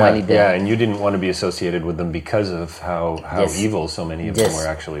me to my leader. Yeah, and you didn't want to be associated with them because of how evil so many of them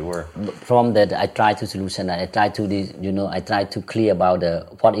were. From that, I try to solution. I try to I try to clear about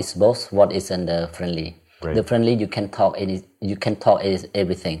what is boss, what is the friendly. Right. The friendly you can talk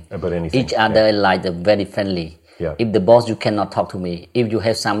everything about anything. Each other like the very friendly. Yeah. If the boss, you cannot talk to me. If you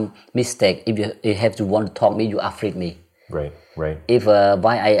have some mistake, if you have to want to talk me, you afraid me. Right. If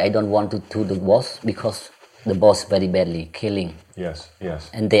why I don't want to the boss, because the boss very badly killing. Yes.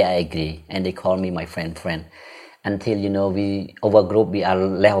 And I agree, and they call me my friend. Until we our group we are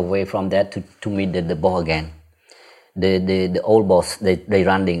left away from that to meet the boss again. The old boss they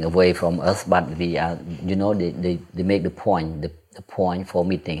running away from us, but we are they make the point for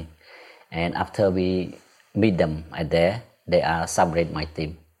meeting, and after we meet them at there, they are separate my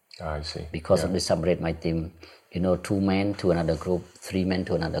team. I see. Because of the separate my team, 2 men to another group, 3 men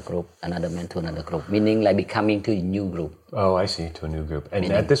to another group, another man to another group, meaning like becoming to a new group. Oh, I see, to a new group. And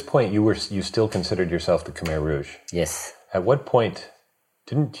at this point, you still considered yourself the Khmer Rouge. Yes. At what point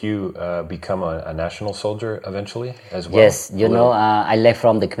didn't you become a national soldier eventually as well? Yes, I left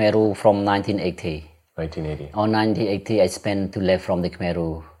from the Khmer Rouge from 1980. 1980. On 1980, I spent to left from the Khmer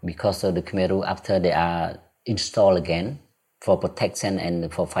Rouge because of the Khmer Rouge after they are installed again for protection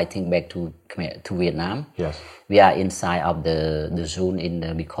and for fighting back to Vietnam. Yes. We are inside of the zone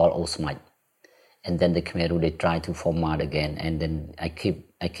we call Osmite. And then the Khmer Rouge, they try to format again, and then I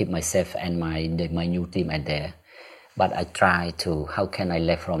keep myself and my new team at there. But I try to, how can I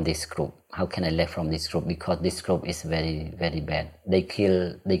left from this group? Because this group is very, very bad. They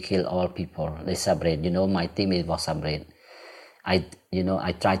kill all people. They separate. My team was separate. I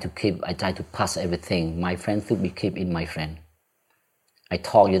try to pass everything. My friend should be keep in my friend. I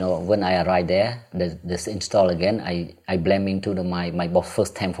talk, when I arrive there, this install again, I blaming to my boss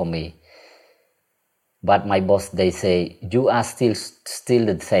first time for me. But my boss, they say, you are still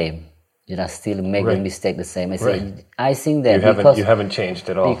the same. Still making mistake the same. I say, I think that you haven't changed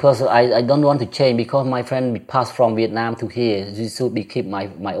at all. Because I don't want to change, because my friend passed from Vietnam to here. You should be keep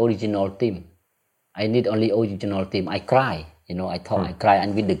my original team. I need only original team. I cry, I talk, I cry,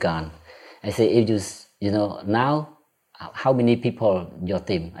 and with the gun. I say, if you, now, how many people your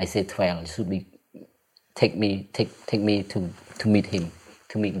team? I say 12. You should be take me to meet him,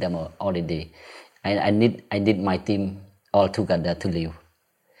 to meet them all the day. I need my team all together to live.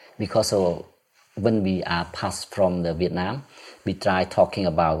 Because when we are passed from the Vietnam, we try talking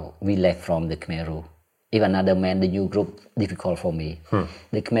about we left from the Khmer Rouge. If another man, the new group, difficult for me.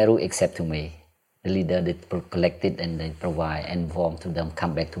 The Khmer Rouge accept to me. The leader, they collected and they provide and inform to them,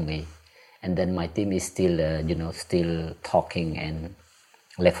 come back to me. And then my team is still, still talking and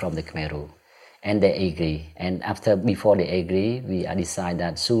left from the Khmer Rouge. And they agree. And before they agree, we decide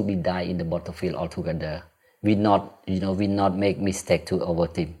that should we die in the battlefield altogether. We not make mistake to our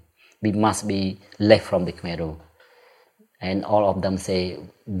team. We must be left from the Khmer Rouge. And all of them say,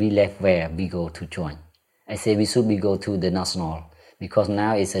 we left where? We go to join. I say, we should be go to the national. Because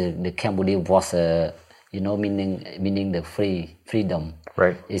now the Cambodia was, meaning the freedom.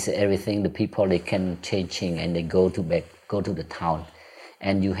 Right. It's everything, the people, they can changing and they go to the town.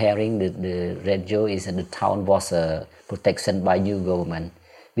 And you hearing the radio is that the town was protection by new government.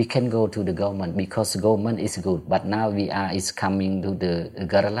 We can go to the government because the government is good. But now is coming to the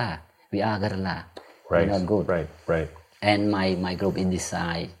guerrilla. We are guerrilla. Right. We're not good. Right. And my group in this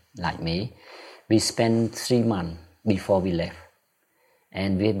side, like me, we spent 3 months before we left.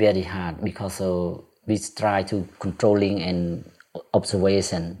 And we're very hard because we try to controlling and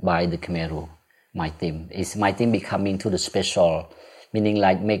observation by the Khmer Rouge. My team becoming to the special, meaning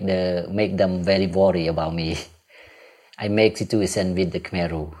like make them very worry about me. I make situation with the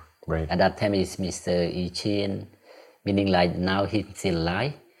Khmer Rouge. Right. At that time it's Mr. Yi Chin, meaning like now he's still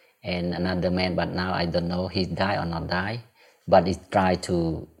alive, and another man, but now I don't know he die or not die. But he tried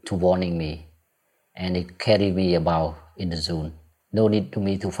to warning me, and he carry me about in the zone. No need to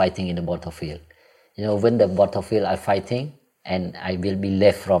me to fighting in the battlefield. When the battlefield are fighting, and I will be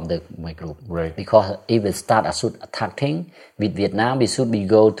left from my group. Right. Because if we start attacking with Vietnam, we should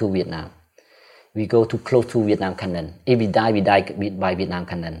go to Vietnam. We go too close to Vietnam cannon. If we die by Vietnam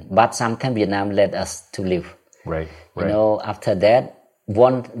cannon. But sometimes Vietnam let us to live. Right. After that,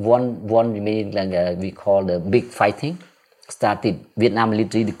 one meaning like we call the big fighting started. Vietnam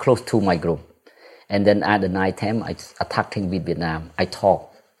literally close to my group. And then at the night time, I attacking with Vietnam. I talk.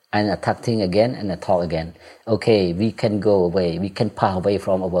 And attacking again and I talk again. Okay, we can go away. We can pass away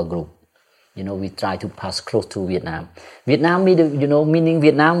from our group. We try to pass close to Vietnam. Vietnam, meaning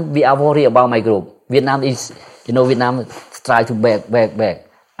Vietnam, we are worried about my group. Vietnam is, Vietnam try to back.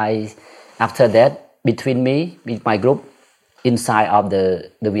 I After that, between me, with my group, inside of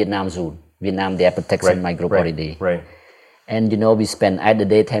the Vietnam zone, Vietnam, they protection my group already. Right. And we spend, at the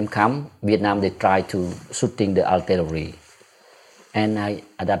daytime come, Vietnam, they try to shooting the artillery. And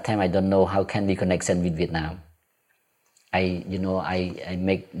at that time, I don't know how can we connection with Vietnam. I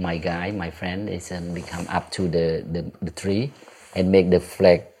make my guy, my friend, we come up to the tree and make the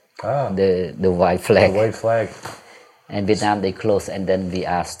flag, the white flag. The white flag. And Vietnam, they close, and then we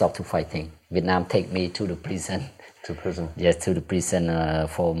are stopped to fighting. Vietnam take me to the prison. To prison? Yes, to the prison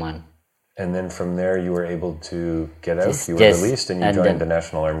 4 months. And then from there, you were able to get out. Yes, you were released, and you joined the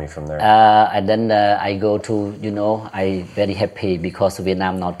National Army from there. And then I go to, I very happy because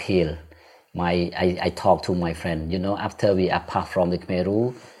Vietnam not kill. I talk to my friend. After we apart from the Khmer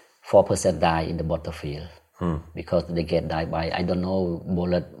Rouge, 4% die in the battlefield because they get died by, I don't know,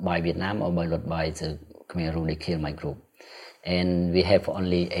 bullet by Vietnam or bullet by the Khmer Rouge. They kill my group, and we have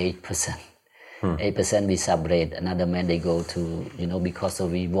only 8%. 8% we separate. Another man they go to, because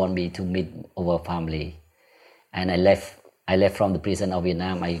we want me to meet our family. And I left from the prison of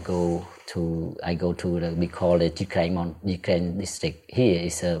Vietnam. I go to we call it Ukraine district. Here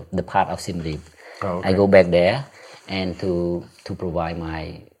is the part of Siem Reap. Oh, okay. I go back there and to provide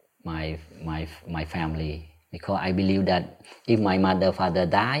my family, because I believe that if my mother, father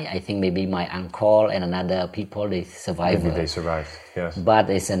die, I think maybe my uncle and another people they survive. Maybe they survive, yes. But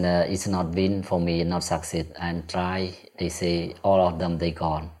it's not win for me, not succeed. And try, they say all of them they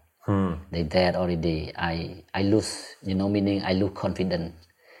gone. They dead already. I lose, meaning I lose confidence.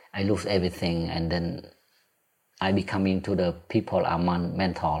 I lose everything, and then I becoming to the people are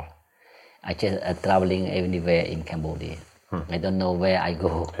mental. I just traveling everywhere in Cambodia. I don't know where I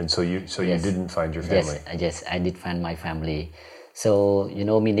go. And so you didn't find your family? Yes, I did find my family. So,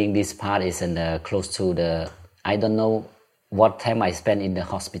 meaning this part is close to I don't know what time I spent in the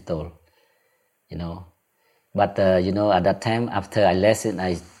hospital, But, at that time, after I left it,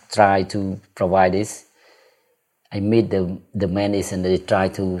 I try to provide this. I meet the man and they try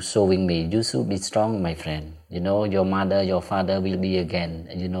to showing me, you should be strong, my friend. Your mother, your father will be again,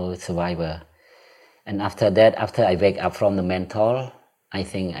 survivor. And after that, after I wake up from the mental, I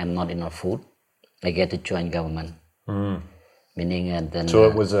think I'm not enough food. I get to join government. Meaning then. So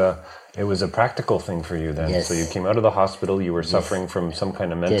it was a practical thing for you then. Yes. So you came out of the hospital. You were suffering from some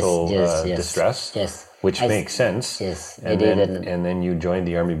kind of mental distress. Yes. Which makes sense. Yes. And then you joined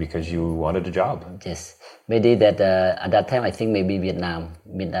the army because you wanted a job. Yes. Maybe that at that time I think maybe Vietnam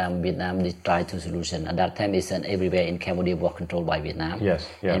they try to solution. At that time it's everywhere in Cambodia was controlled by Vietnam. Yes.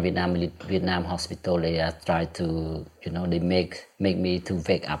 Yeah. And Vietnam hospital they try to they make me to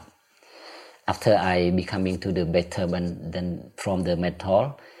wake up. After I becoming to the better then from the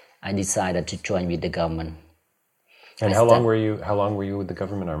mental, I decided to join with the government. And how long were you with the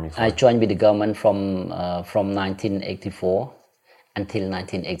government army for? I joined with the government from 1984 until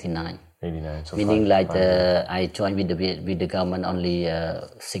 1989. 89. So meaning five years. I joined with the government only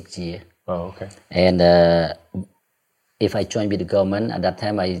 6 years. Oh, okay. And if I joined with the government at that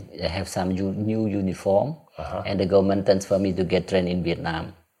time, I have some new uniform, and the government transferred me to get trained in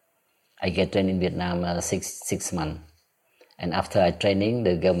Vietnam. I get trained in Vietnam 6 months. And after I training,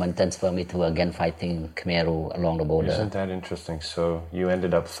 the government transferred me to again fighting Khmer Rouge along the border. Isn't that interesting? So you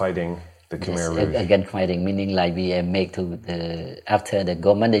ended up fighting the Khmer Rouge. Again fighting, meaning like we make to after the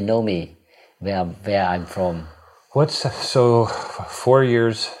government, they know me, where I'm from. So 4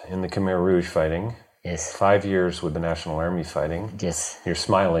 years in the Khmer Rouge fighting. Yes. 5 years with the National Army fighting. Yes. You're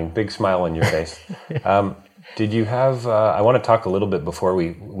smiling, big smile on your face. Did you have, I want to talk a little bit before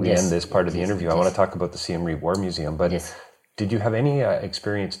we end this part of the interview. I want to talk about the Siem Reap War Museum, but did you have any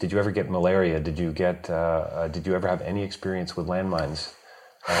experience? Did you ever get malaria? Did you ever have any experience with landmines?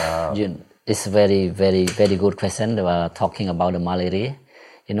 It's very, very, very good question. Talking about the malaria.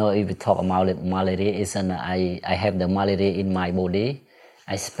 If we talk about malaria, I have the malaria in my body.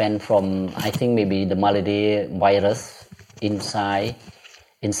 I spent I think maybe the malaria virus inside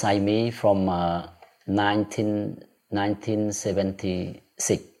me from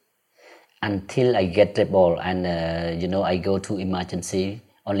 1976 until I get stable, and I go to emergency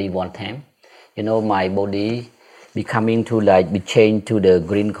only one time. My body becoming to be changed to the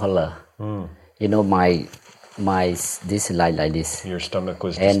green color. My this like this. Your stomach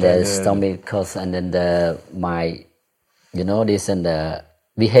was distended. And the stomach cause, and then this and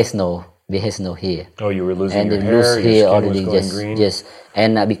we has no hair. Oh, you were losing and your hair. Lose hair already. Green. Yes,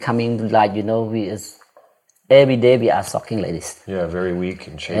 and becoming we every day we are sucking like this. Yeah, very weak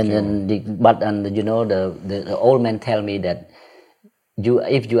and shaking. And then the old man tell me that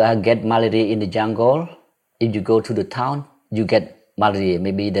if you get malaria in the jungle, if you go to the town, you get malaria.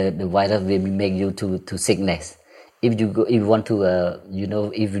 Maybe the virus will make you to sickness. If you want to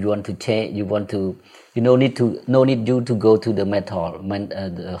if you want to change, no need you to go to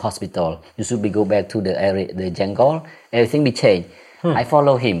the hospital. You should go back to the area, the jungle. Everything be changed. I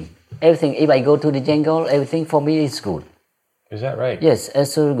follow him. Everything. If I go to the jungle, everything for me is good. Is that right? Yes,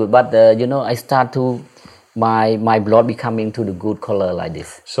 it's so good. But I start to my blood becoming to the good color like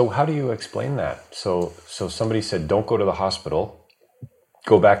this. So how do you explain that? So somebody said, don't go to the hospital.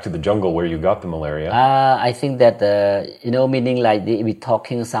 Go back to the jungle where you got the malaria. I think that meaning like we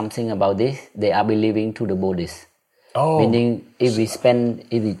talking something about this, they are believing to the Buddhists. Oh, meaning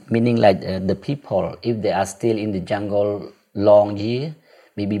meaning like the people, if they are still in the jungle long year,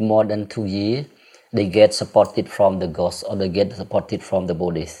 maybe more than 2 years, they get supported from the ghosts or they get supported from the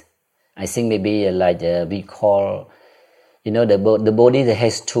Buddhists. I think maybe we call, the body that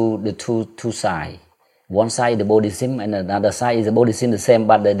has two sides. One side is the Buddhism and another side is the Buddhism the same,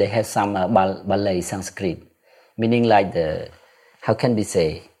 but they have some Malay Sanskrit, meaning like how can we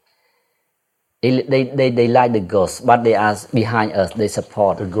say? They like the ghosts, but they are behind us. They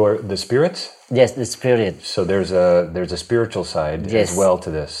support the spirits. Yes, the spirit. So there's a spiritual side as well to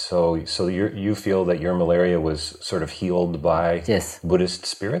this. So you feel that your malaria was sort of healed by Buddhist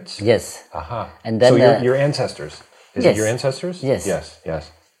spirits. Yes. Aha. And then so your ancestors. Is it your ancestors? Yes.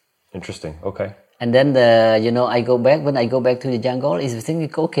 Yes. Interesting. Okay. And then I go back. When I go back to the jungle, everything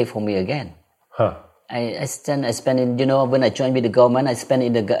is okay for me again. Huh. I spend in when I joined with the government, I spend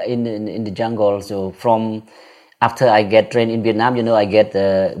in the jungle. So from after I get trained in Vietnam, I get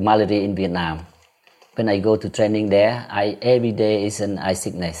malaria in Vietnam. When I go to training there, every day is an eye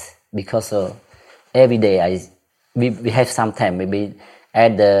sickness because every day we have some time maybe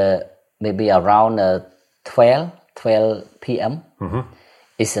at maybe around 12 p.m. Mm-hmm.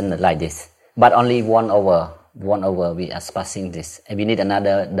 It's like this. But only 1 hour we are passing this, and we need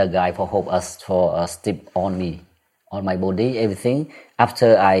the guy for step on my body, everything.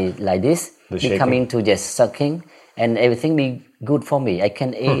 After I like this, be coming to just sucking, and everything be good for me. I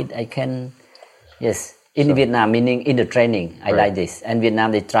can eat, I can, yes. In Vietnam, meaning in the training, I like this. And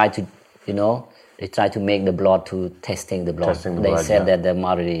Vietnam, they try to, make the blood to testing the blood. They said that the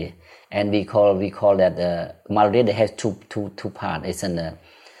malaria, and we call that the malaria. They have two parts. It's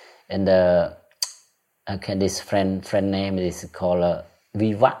and this friend name is called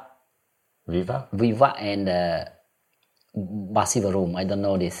Viva and Basivarum. I don't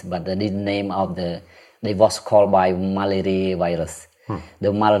know this, but the name of they was called by malaria virus.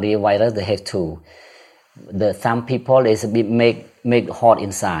 The malaria virus, they have two. Some people is make hot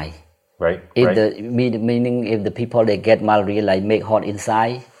inside. Right. Meaning if the people they get malaria like make hot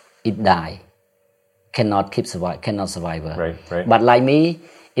inside, it die. Cannot survive. Right. But like me,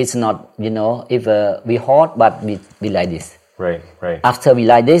 it's not, if we hot, but we like this. Right. After we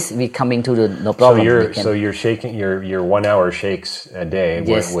like this, we coming to the no problem. So you're shaking your 1 hour shakes a day.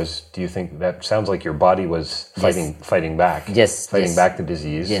 Yes. Do you think that sounds like your body was fighting back? Yes. Fighting back the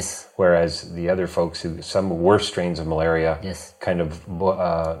disease. Yes. Whereas the other folks some worse strains of malaria, kind of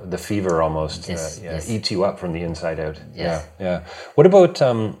the fever almost eats you up from the inside out. Yes. Yeah. What about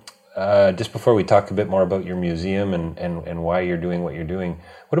just before we talk a bit more about your museum and why you're doing what you're doing?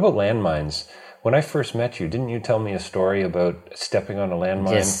 What about landmines? When I first met you, didn't you tell me a story about stepping on a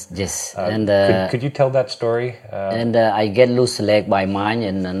landmine? Yes. Could you tell that story? I get loose leg by mine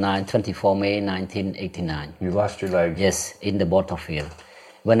in 24 May 1989. You lost your leg? Yes, in the battlefield.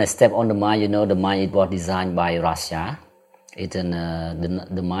 When I step on the mine, the mine it was designed by Russia. It's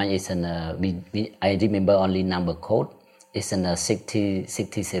the mine is I remember only number code. It's in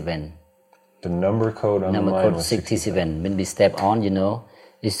 67. The number code on the mine was 67. When we step on,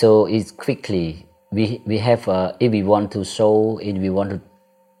 so it's quickly. We have if we want to show, if we want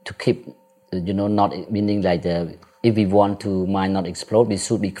to keep, not meaning like if we want to mine not explode, we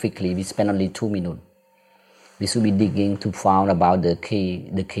should be quickly. We spend only 2 minutes. We should be digging to find about the key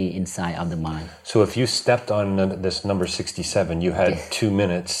inside of the mine. So if you stepped on this number 67, you had 2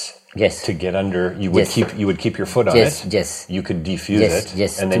 minutes. Yes. To get under, you would keep your foot on it. Yes. You could defuse it.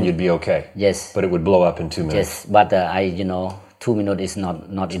 Yes. And then you'd be okay. Yes. But it would blow up in 2 minutes. Yes. But 2 minutes is not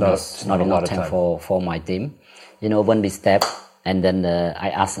enough. Not enough time for my team. When we step, and then I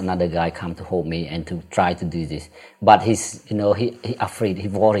ask another guy come to hold me and to try to do this. But he's he afraid. He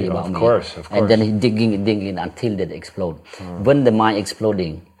worried about me. Of course. And then he digging until they explode. When the mine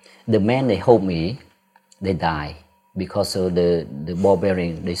exploding, the men they hold me, they die. Because of the ball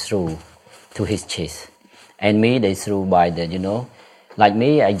bearing they threw to his chest, and me they threw by like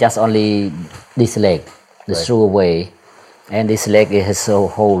me I just only this leg they threw away, and this leg it has a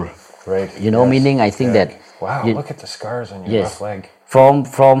hole. Right. Meaning I think that Wow, look at the scars on your left leg.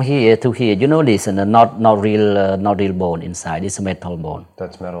 From here to here, you know this, and not real bone inside. It's a metal bone.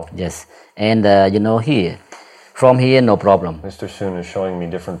 That's metal. Yes, and here, from here, no problem. Mr. Soon is showing me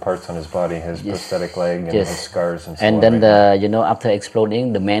different parts on his body, his prosthetic leg and his scars and so on. And then after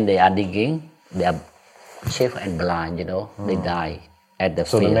exploding, the men they are digging, they are deaf and blind. They die at the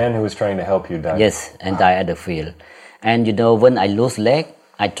field. So the man who was trying to help you died. Yes, and die at the field. And when I lose leg,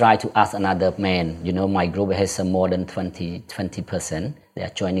 I try to ask another man. My group has more than 20%. They are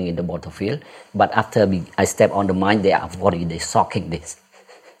joining in the battlefield. But after I step on the mine, they are worried. They're shocking this.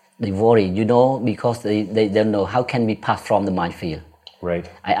 They worry, because they don't know how can we pass from the minefield. Right.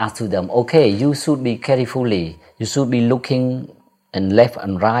 I ask to them, okay, you should be carefully. You should be looking and left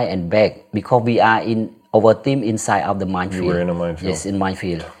and right and back because we are in our team inside of the minefield. You were in a minefield. Yes, in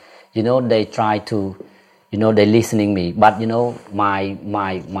minefield. They try to. They listening me, but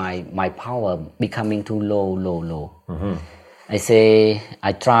my power becoming too low. Mm-hmm.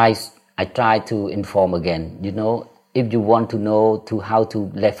 I try to inform again. If you want to know how to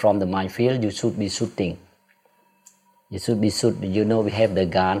left from the minefield, you should be shooting. You should be shooting. We have the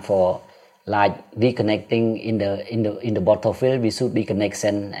gun for like reconnecting in the battlefield. We should be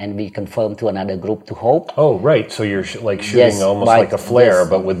connection and we confirm to another group to hope. Oh, right. So you're shooting almost like a flare,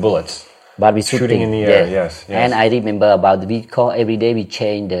 but with bullets. But we shooting in the air, yes. And I remember every day we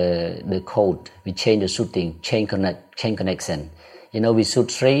change the code, we change the shooting, chain connection. We shoot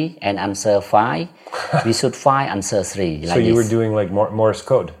 3 and answer 5. We shoot 5, answer 3. So you were doing like Morse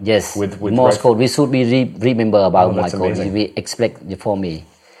code? Yes, with Morse code. We should be remember about my code. Amazing. We explain for me.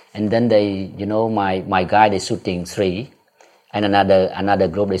 And then they, my guy, they shooting 3, and another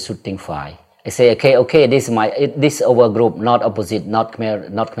group, they shooting 5. I say, okay, this our group, not opposite, not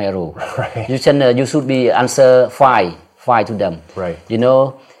Khmer rule. Right. You should be answer 5 to them. Right.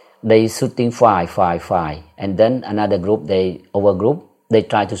 They shooting 5, and then another group, our group, they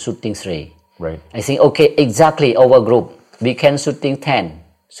try to shooting 3. Right. I think, okay, exactly our group, we can shooting 10,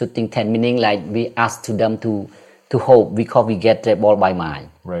 meaning like we ask to them to hope because we get the ball by mine.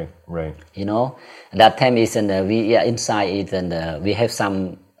 Right. That time is we are inside it, and we have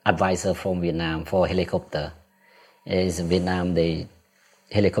some advisor from Vietnam for helicopter. Is Vietnam,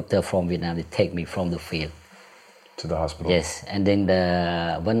 helicopter from Vietnam, they take me from the field to the hospital. Yes, and then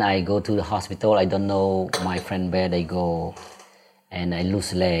when I go to the hospital, I don't know my friend where they go, and I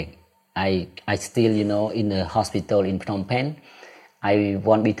lose leg. I still in the hospital in Phnom Penh. I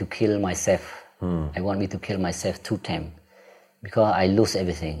want me to kill myself. I want me to kill myself 2 times because I lose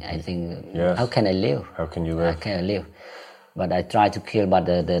everything. I think how can I live? How can you live? How can I live? But I try to kill, but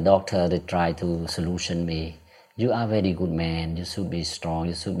the doctor, they try to solution me. You are very good man. You should be strong.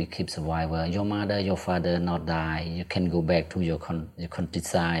 You should be keep survivor. Your mother, your father not die. You can go back to your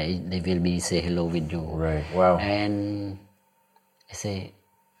countryside. They will be say hello with you. Right. Wow. And I say,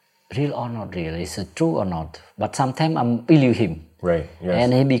 real or not real? Is it true or not? But sometimes I believe him. Right. Yes.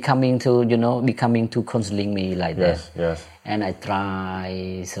 And he becoming to counseling me like that. Yes. And I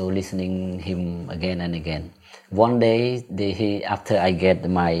try listening him again and again. One day, after I get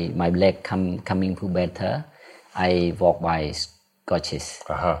my leg coming to better, I walk by scotches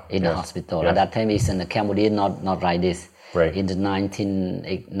in the hospital. Yes. At that time, it's in Cambodia, not like this. Right. In the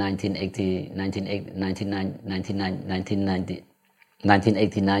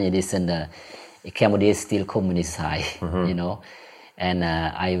 1989, it is in the Cambodia is still communist side, And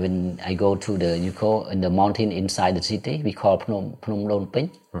I go to in the mountain inside the city, we call Phnom Lon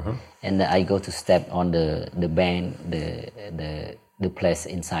Penh, and I go to step on the band, the place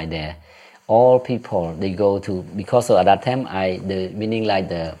inside there. All people they go to because at that time meaning like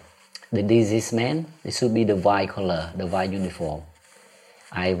the disease man, it should be the white color, the white uniform.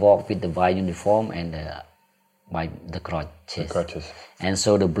 I walk with the white uniform and by the crutches. And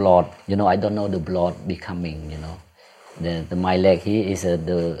so the blood, I don't know the blood becoming, my leg here is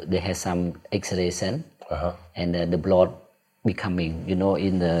they have some exhalation, and the blood becoming,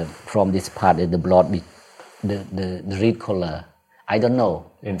 from this part the blood the red color. I don't know.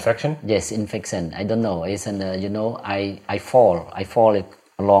 Infection? Yes, infection. I don't know. It's I fall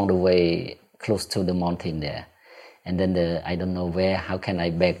along the way close to the mountain there, and then I don't know where. How can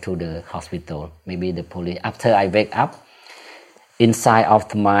I back to the hospital? Maybe the police. After I wake up, inside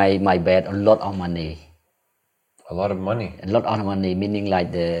of my bed, a lot of money. A lot of money. A lot of money, meaning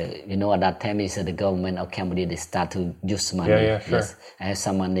like at that time is the government of Cambodia, they start to use money. Yeah, sure. Yes, I have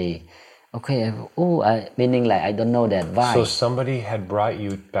some money. Okay, meaning like I don't know that why. So somebody had brought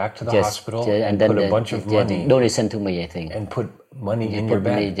you back to the hospital and then put a bunch of money. Don't listen to me, I think. And put money in your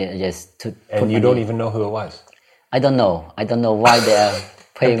bed. Yes, and you don't even know who it was. I don't know why they are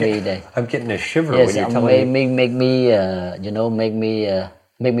pay me there. I'm getting a shiver Yes, when you're telling me.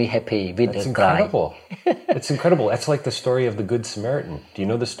 make me happy with That's the cry. incredible. It's incredible. That's like the story of the Good Samaritan. Do you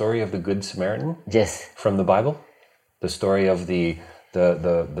know the story of the Good Samaritan? Yes. From the Bible? The story of the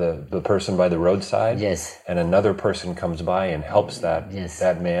person by the roadside? Yes. And another person comes by and helps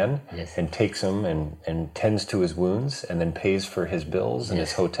that man and takes him and tends to his wounds and then pays for his bills and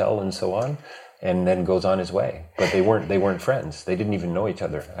his hotel and so on, and then goes on his way. But they weren't friends. They didn't even know each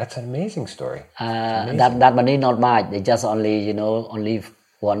other. That's an amazing story. That money not much. They just only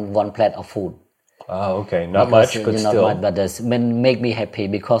one plate of food. Oh, okay. Not much, but still. Not much, but make me happy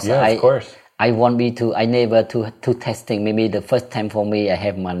because of course. I never to testing. Maybe the first time for me I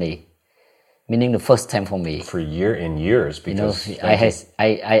have money, meaning the first time for me. For years, because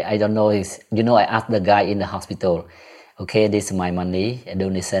I don't know. I asked the guy in the hospital, okay, this is my money, a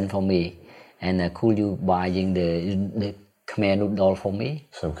donation for me, and could you buying the Khmer noodle for me?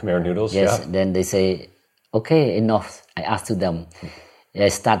 Some Khmer noodles, yes. Yeah. Then they say, okay, enough. I asked to them. I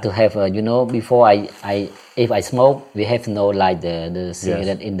start to have before if I smoke, we have the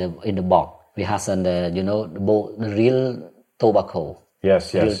cigarette in the box. We have the real tobacco.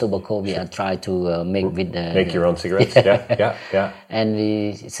 Yes. Real tobacco. We are try to make with make your own cigarettes. Yeah. And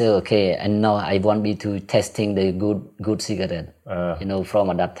we say okay, and now I want me to testing the good cigarette. From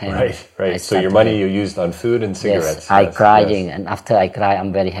at that time. Right. So your money you used on food and cigarettes. Yes, I crying, and after I cry,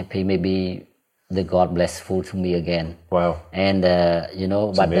 I'm very happy. Maybe the God bless food to me again. Wow. And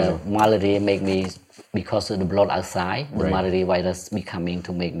but the malaria make me, because of the blood outside, the malaria virus becoming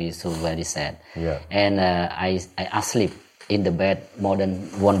to make me so very sad. Yeah. And I asleep in the bed more than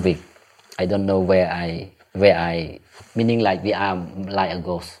 1 week. I don't know where I meaning like we are like a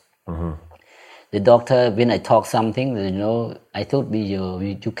ghost. Mm-hmm. The doctor, when I talk something, I thought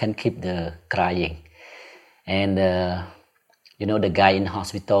you can keep the crying. And the guy in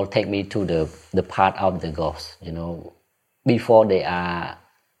hospital take me to the part of the ghost, before they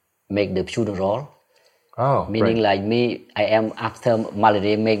make the funeral. Oh, meaning like me, I am after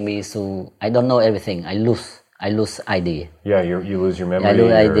malaria make me so I don't know everything. I lose idea. Yeah, you lose your memory. I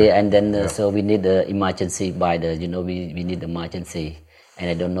lose idea, and then so we need the emergency by the we need the emergency, and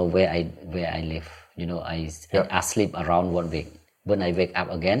I don't know where I live. I sleep around 1 week. When I wake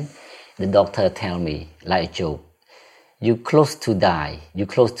up again, the doctor tell me like a joke. You close to die. You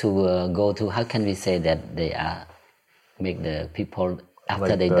close to go to. How can we say that they are make the people after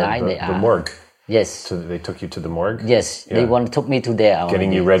like they die? They are the morgue. Yes. So they took you to the morgue. Yes, they took me to there.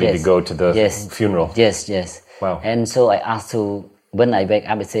 Getting you ready to go to the funeral. Yes. Wow. And so I asked to. When I wake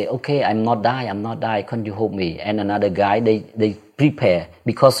up, I say, okay, I'm not die. Can't you hold me? And another guy, they prepare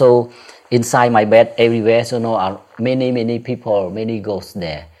because so inside my bed everywhere. So are many people, many ghosts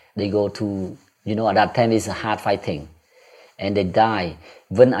there. They go to at that time it's a hard fighting. And they die.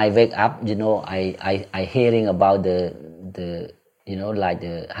 When I wake up, I hearing about the like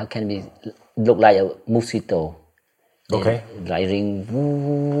the, how can we look like a mosquito. Okay. Like ring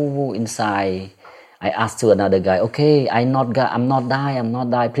woo inside. I asked to another guy, okay, I'm not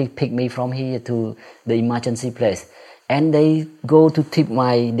die. Please pick me from here to the emergency place. And they go to tip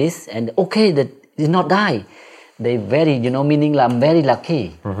my this and okay, that is not die. They very, meaning I'm very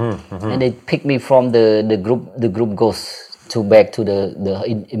lucky. Mm-hmm. And they pick me from the group goes back to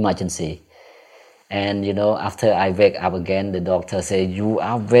the emergency. And after I wake up again, the doctor say you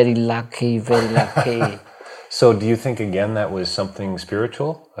are very lucky. So do you think again that was something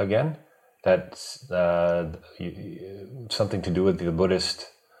spiritual again? That's something to do with the Buddhist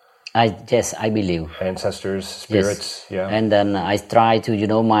I believe ancestors, spirits. Yes. Yeah. And then I try to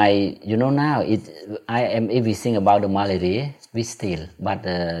now I am everything about the malaria we still, but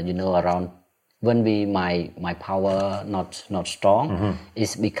around when my power not strong,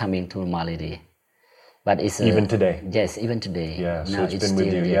 it's becoming to malaria. But it's even today. Yes, even today. Yeah, so now it's been with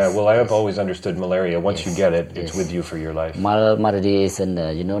still, you. Yes, yeah, well, I have always understood malaria. Once you get it, it's with you for your life. Malaria is, and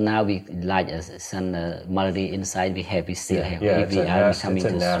now we like some malaria inside we still have. Yeah, it's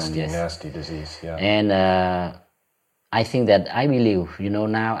a nasty disease. Yeah. And I think that I believe,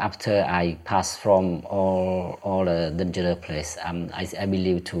 now after I pass from all the dangerous place, I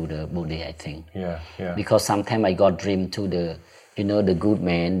believe to the Buddha. I think. Yeah. Because sometimes I got dream to the, the good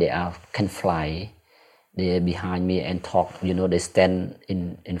man. They can fly. They're behind me and talk. They stand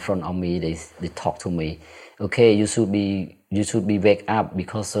in front of me. They talk to me. Okay, you should be wake up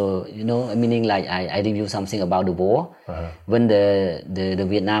because meaning like I review something about the war. Uh-huh. When the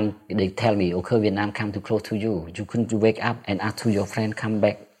Vietnam, they tell me, okay, Vietnam come too close to you. You couldn't wake up and ask to your friend come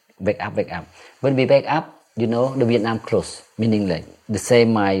back, wake up. When we wake up, the Vietnam close. Meaning like the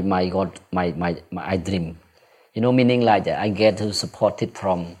same my God, my I dream. meaning like I get to support it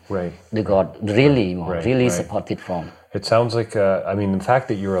from the God, really support it from. It sounds like, the fact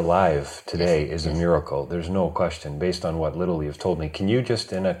that you're alive today is a miracle. There's no question, based on what little you've told me. Can you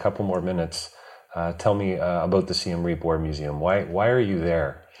just, in a couple more minutes, tell me about the Siem Reap War Museum? Why are you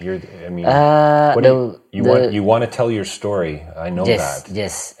there? You want to tell your story. I know that.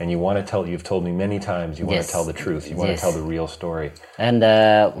 Yes. And you want to tell. You've told me many times. You want to tell the truth. You want to tell the real story. And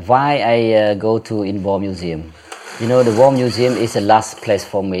why I go to in War Museum? The War Museum is the last place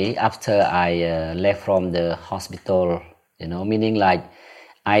for me after I left from the hospital. Meaning like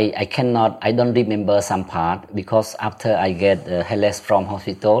I don't remember some part because after I get released from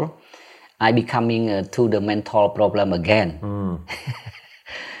hospital, I becoming to the mental problem again.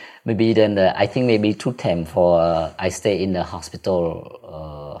 Maybe then I think maybe 2 times for I stay in the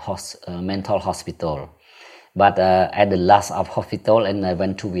hospital, mental hospital. But at the last of hospital, and I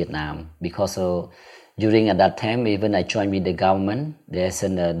went to Vietnam because during at that time, even I joined with the government. There's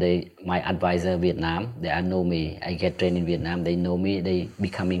my advisor Vietnam. They know me. I get trained in Vietnam. They know me. They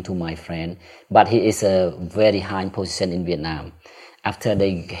becoming to my friend. But he is a very high position in Vietnam. After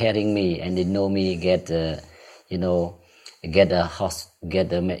they hearing me and they know me, get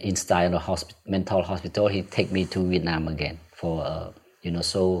inside a mental hospital. He take me to Vietnam again for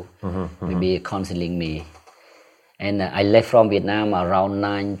maybe counseling me. And I left from Vietnam around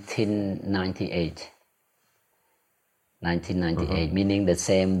 1998. 1998, meaning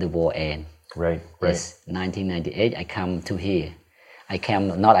the war end. Right. Yes, 1998. I come to here.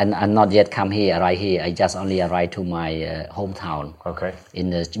 I'm not yet come here, right here. I just only arrived to my hometown. Okay.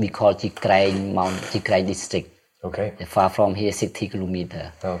 We call Chi Krang district. Okay. Far from here, 60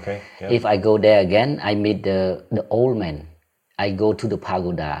 kilometers. Okay. Yeah. If I go there again, I meet the old man. I go to the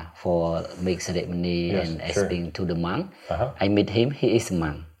pagoda for make ceremony and asking to the monk. I meet him. He is a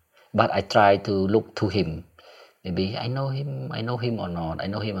monk, but I try to look to him. Maybe I know him or not.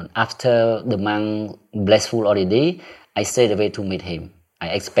 After the monk blessful already, I straight away to meet him. I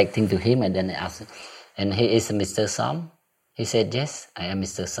expecting to him, and then I ask, and he is Mr. Som. He said, yes, I am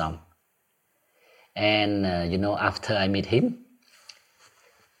Mr. Som. And after I meet him,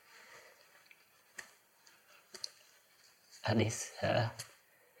 he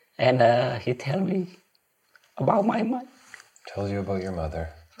tell me about my mother. Tells you about your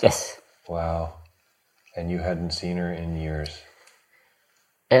mother. Yes. Wow. And you hadn't seen her in years.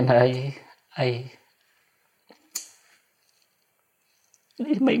 And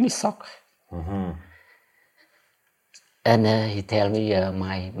it made me shocked. Mm-hmm. And he tell me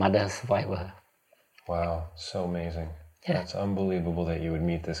my mother's survivor. Wow, so amazing. Yeah. That's unbelievable that you would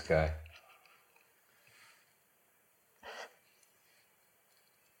meet this guy.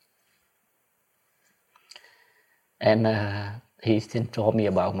 And he still told me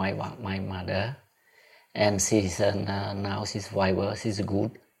about my mother. And she's now she's survivor, she's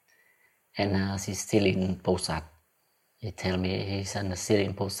good. And she's still in Posat. He tell me he's still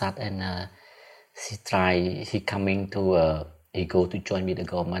in Posat, and he go to join with the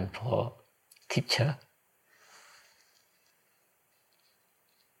government for teacher.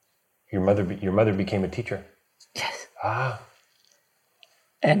 Your mother became a teacher? Yes.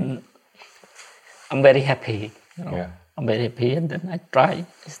 And I'm very happy. Yeah. I'm very happy, and then I try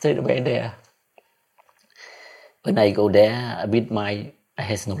straight away there. When I go there I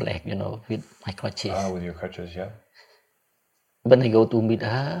have no leg, with my crutches. With your crutches, yeah. When I go to meet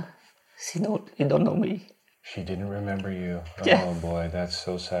her, she don't know me. She didn't remember you. Yeah. Oh boy, that's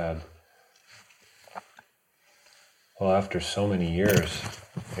so sad. Well, after so many years,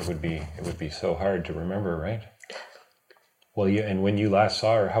 it would be so hard to remember, right? Well, and when you last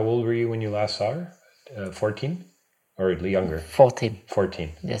saw her, how old were you when you last saw her? 14 or younger? 14.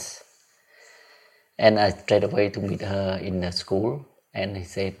 14. Yes. And I straight away to meet her in the school, and he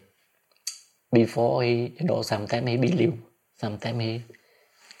said, before sometimes he believe, sometimes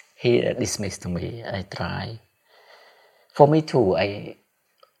he dismissed me. I try. For me too,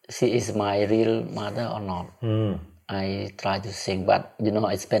 she is my real mother or not. I try to sing, but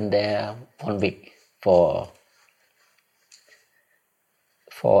I spent there 1 week for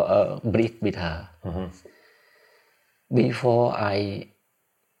a brief with her. Mm-hmm. Before I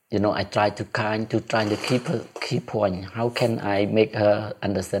try to keep point. How can I make her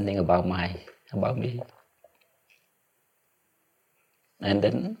understanding about me? And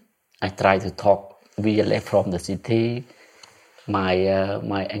then I try to talk. We left from the city. My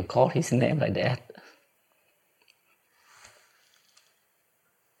uncle, his name like that.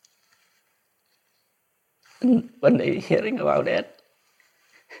 And when they hearing about that,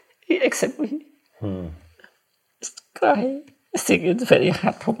 he accept me. Cry. I think it's very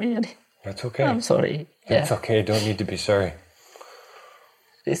hard for me. That's okay. I'm sorry. That's okay. Don't need to be sorry.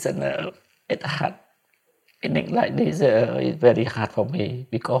 Listen, it's hard. Anything like this is very hard for me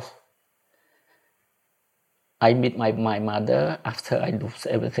because I meet my mother after I lose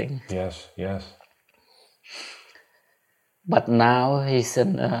everything. Yes. But now he's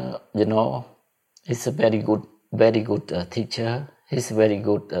he's a very good teacher. He's a very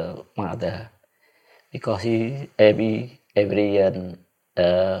good mother because he every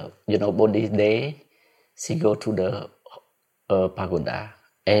Buddhist day she go to the pagoda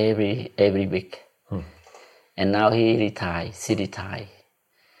every week. And now she retired.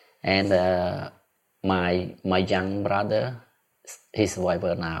 And my young brother, his wife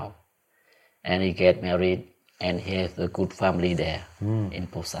now, and he get married and he has a good family there in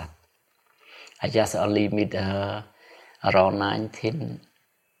Posad. I just only meet her around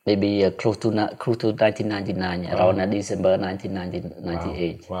close to 1999, around December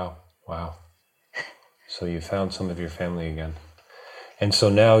 1998. Wow. So you found some of your family again. And so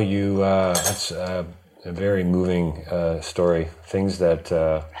now that's a very moving story. Things that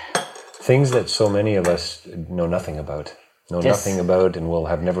so many of us know nothing about, and will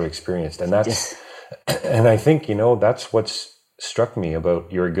have never experienced. And that's, and I think, that's what's struck me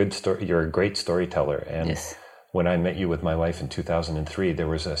about you're a great storyteller. And when I met you with my wife in 2003, there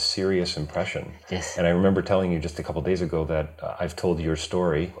was a serious impression. Yes. And I remember telling you just a couple of days ago that I've told your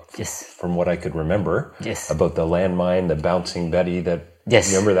story from what I could remember about the landmine, the bouncing Betty.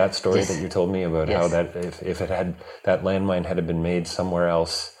 Remember that story that you told me about how that if that landmine had been made somewhere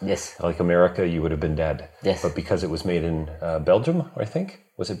else, like America, you would have been dead. Yes. But because it was made in Belgium, I think,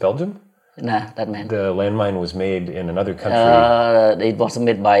 was it Belgium? Nah, that man. The landmine was made in another country. It was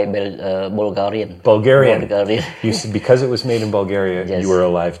made by Bulgarian. Because it was made in Bulgaria, you were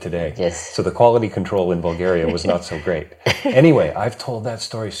alive today. Yes. So the quality control in Bulgaria was not so great. Anyway, I've told that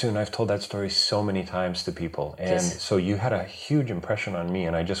story so many times to people. And so you had a huge impression on me.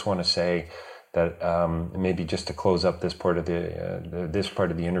 And I just want to say that maybe just to close up this part of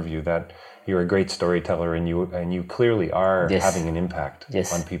the interview, that you're a great storyteller, and you clearly are having an impact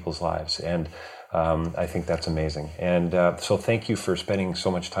on people's lives, and I think that's amazing. And so thank you for spending so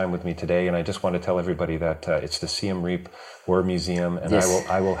much time with me today. And I just want to tell everybody that it's the Siem Reap War Museum, and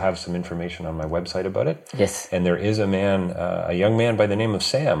I will have some information on my website about it. Yes. And there is a young man by the name of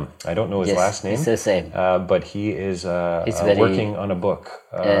Sam. I don't know his last name. It's the same. But he is working on a book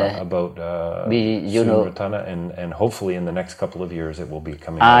about Sunratana, and hopefully in the next couple of years it will be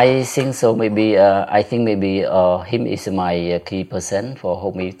coming out. I think so. Maybe him is my key person for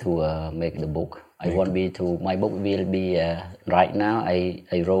help me to make the book. My book will be right now.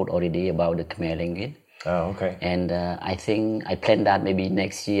 I wrote already about the Khmer language. Oh, okay. And I think I plan that maybe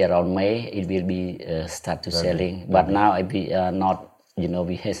next year around May it will be start to selling. But now we not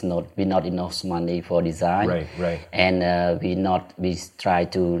enough money for design. Right. And we try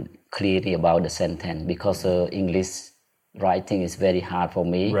to clearly about the sentence because English writing is very hard for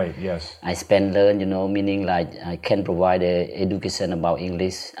me. Right. Yes. I meaning like I can provide education about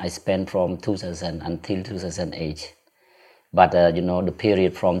English. I spent from 2000 until 2008. But the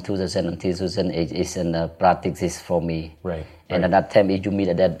period from 2000 until 2008 is in practice for me. Right. And at that time, if you meet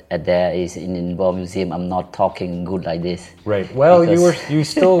at there is in War Museum, I'm not talking good like this. Right. Well, you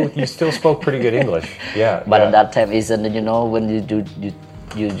still spoke pretty good English. Yeah. But at that time, is when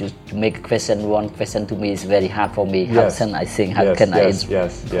you just make one question to me is very hard for me. How can I sing? How can I? Yes.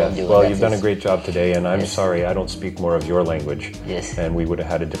 Well, you've done a great job today, and I'm sorry I don't speak more of your language. Yes. And we would have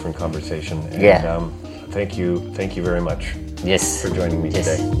had a different conversation. And, yeah. Thank you very much. Yes. For joining me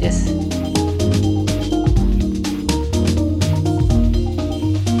today. Yes.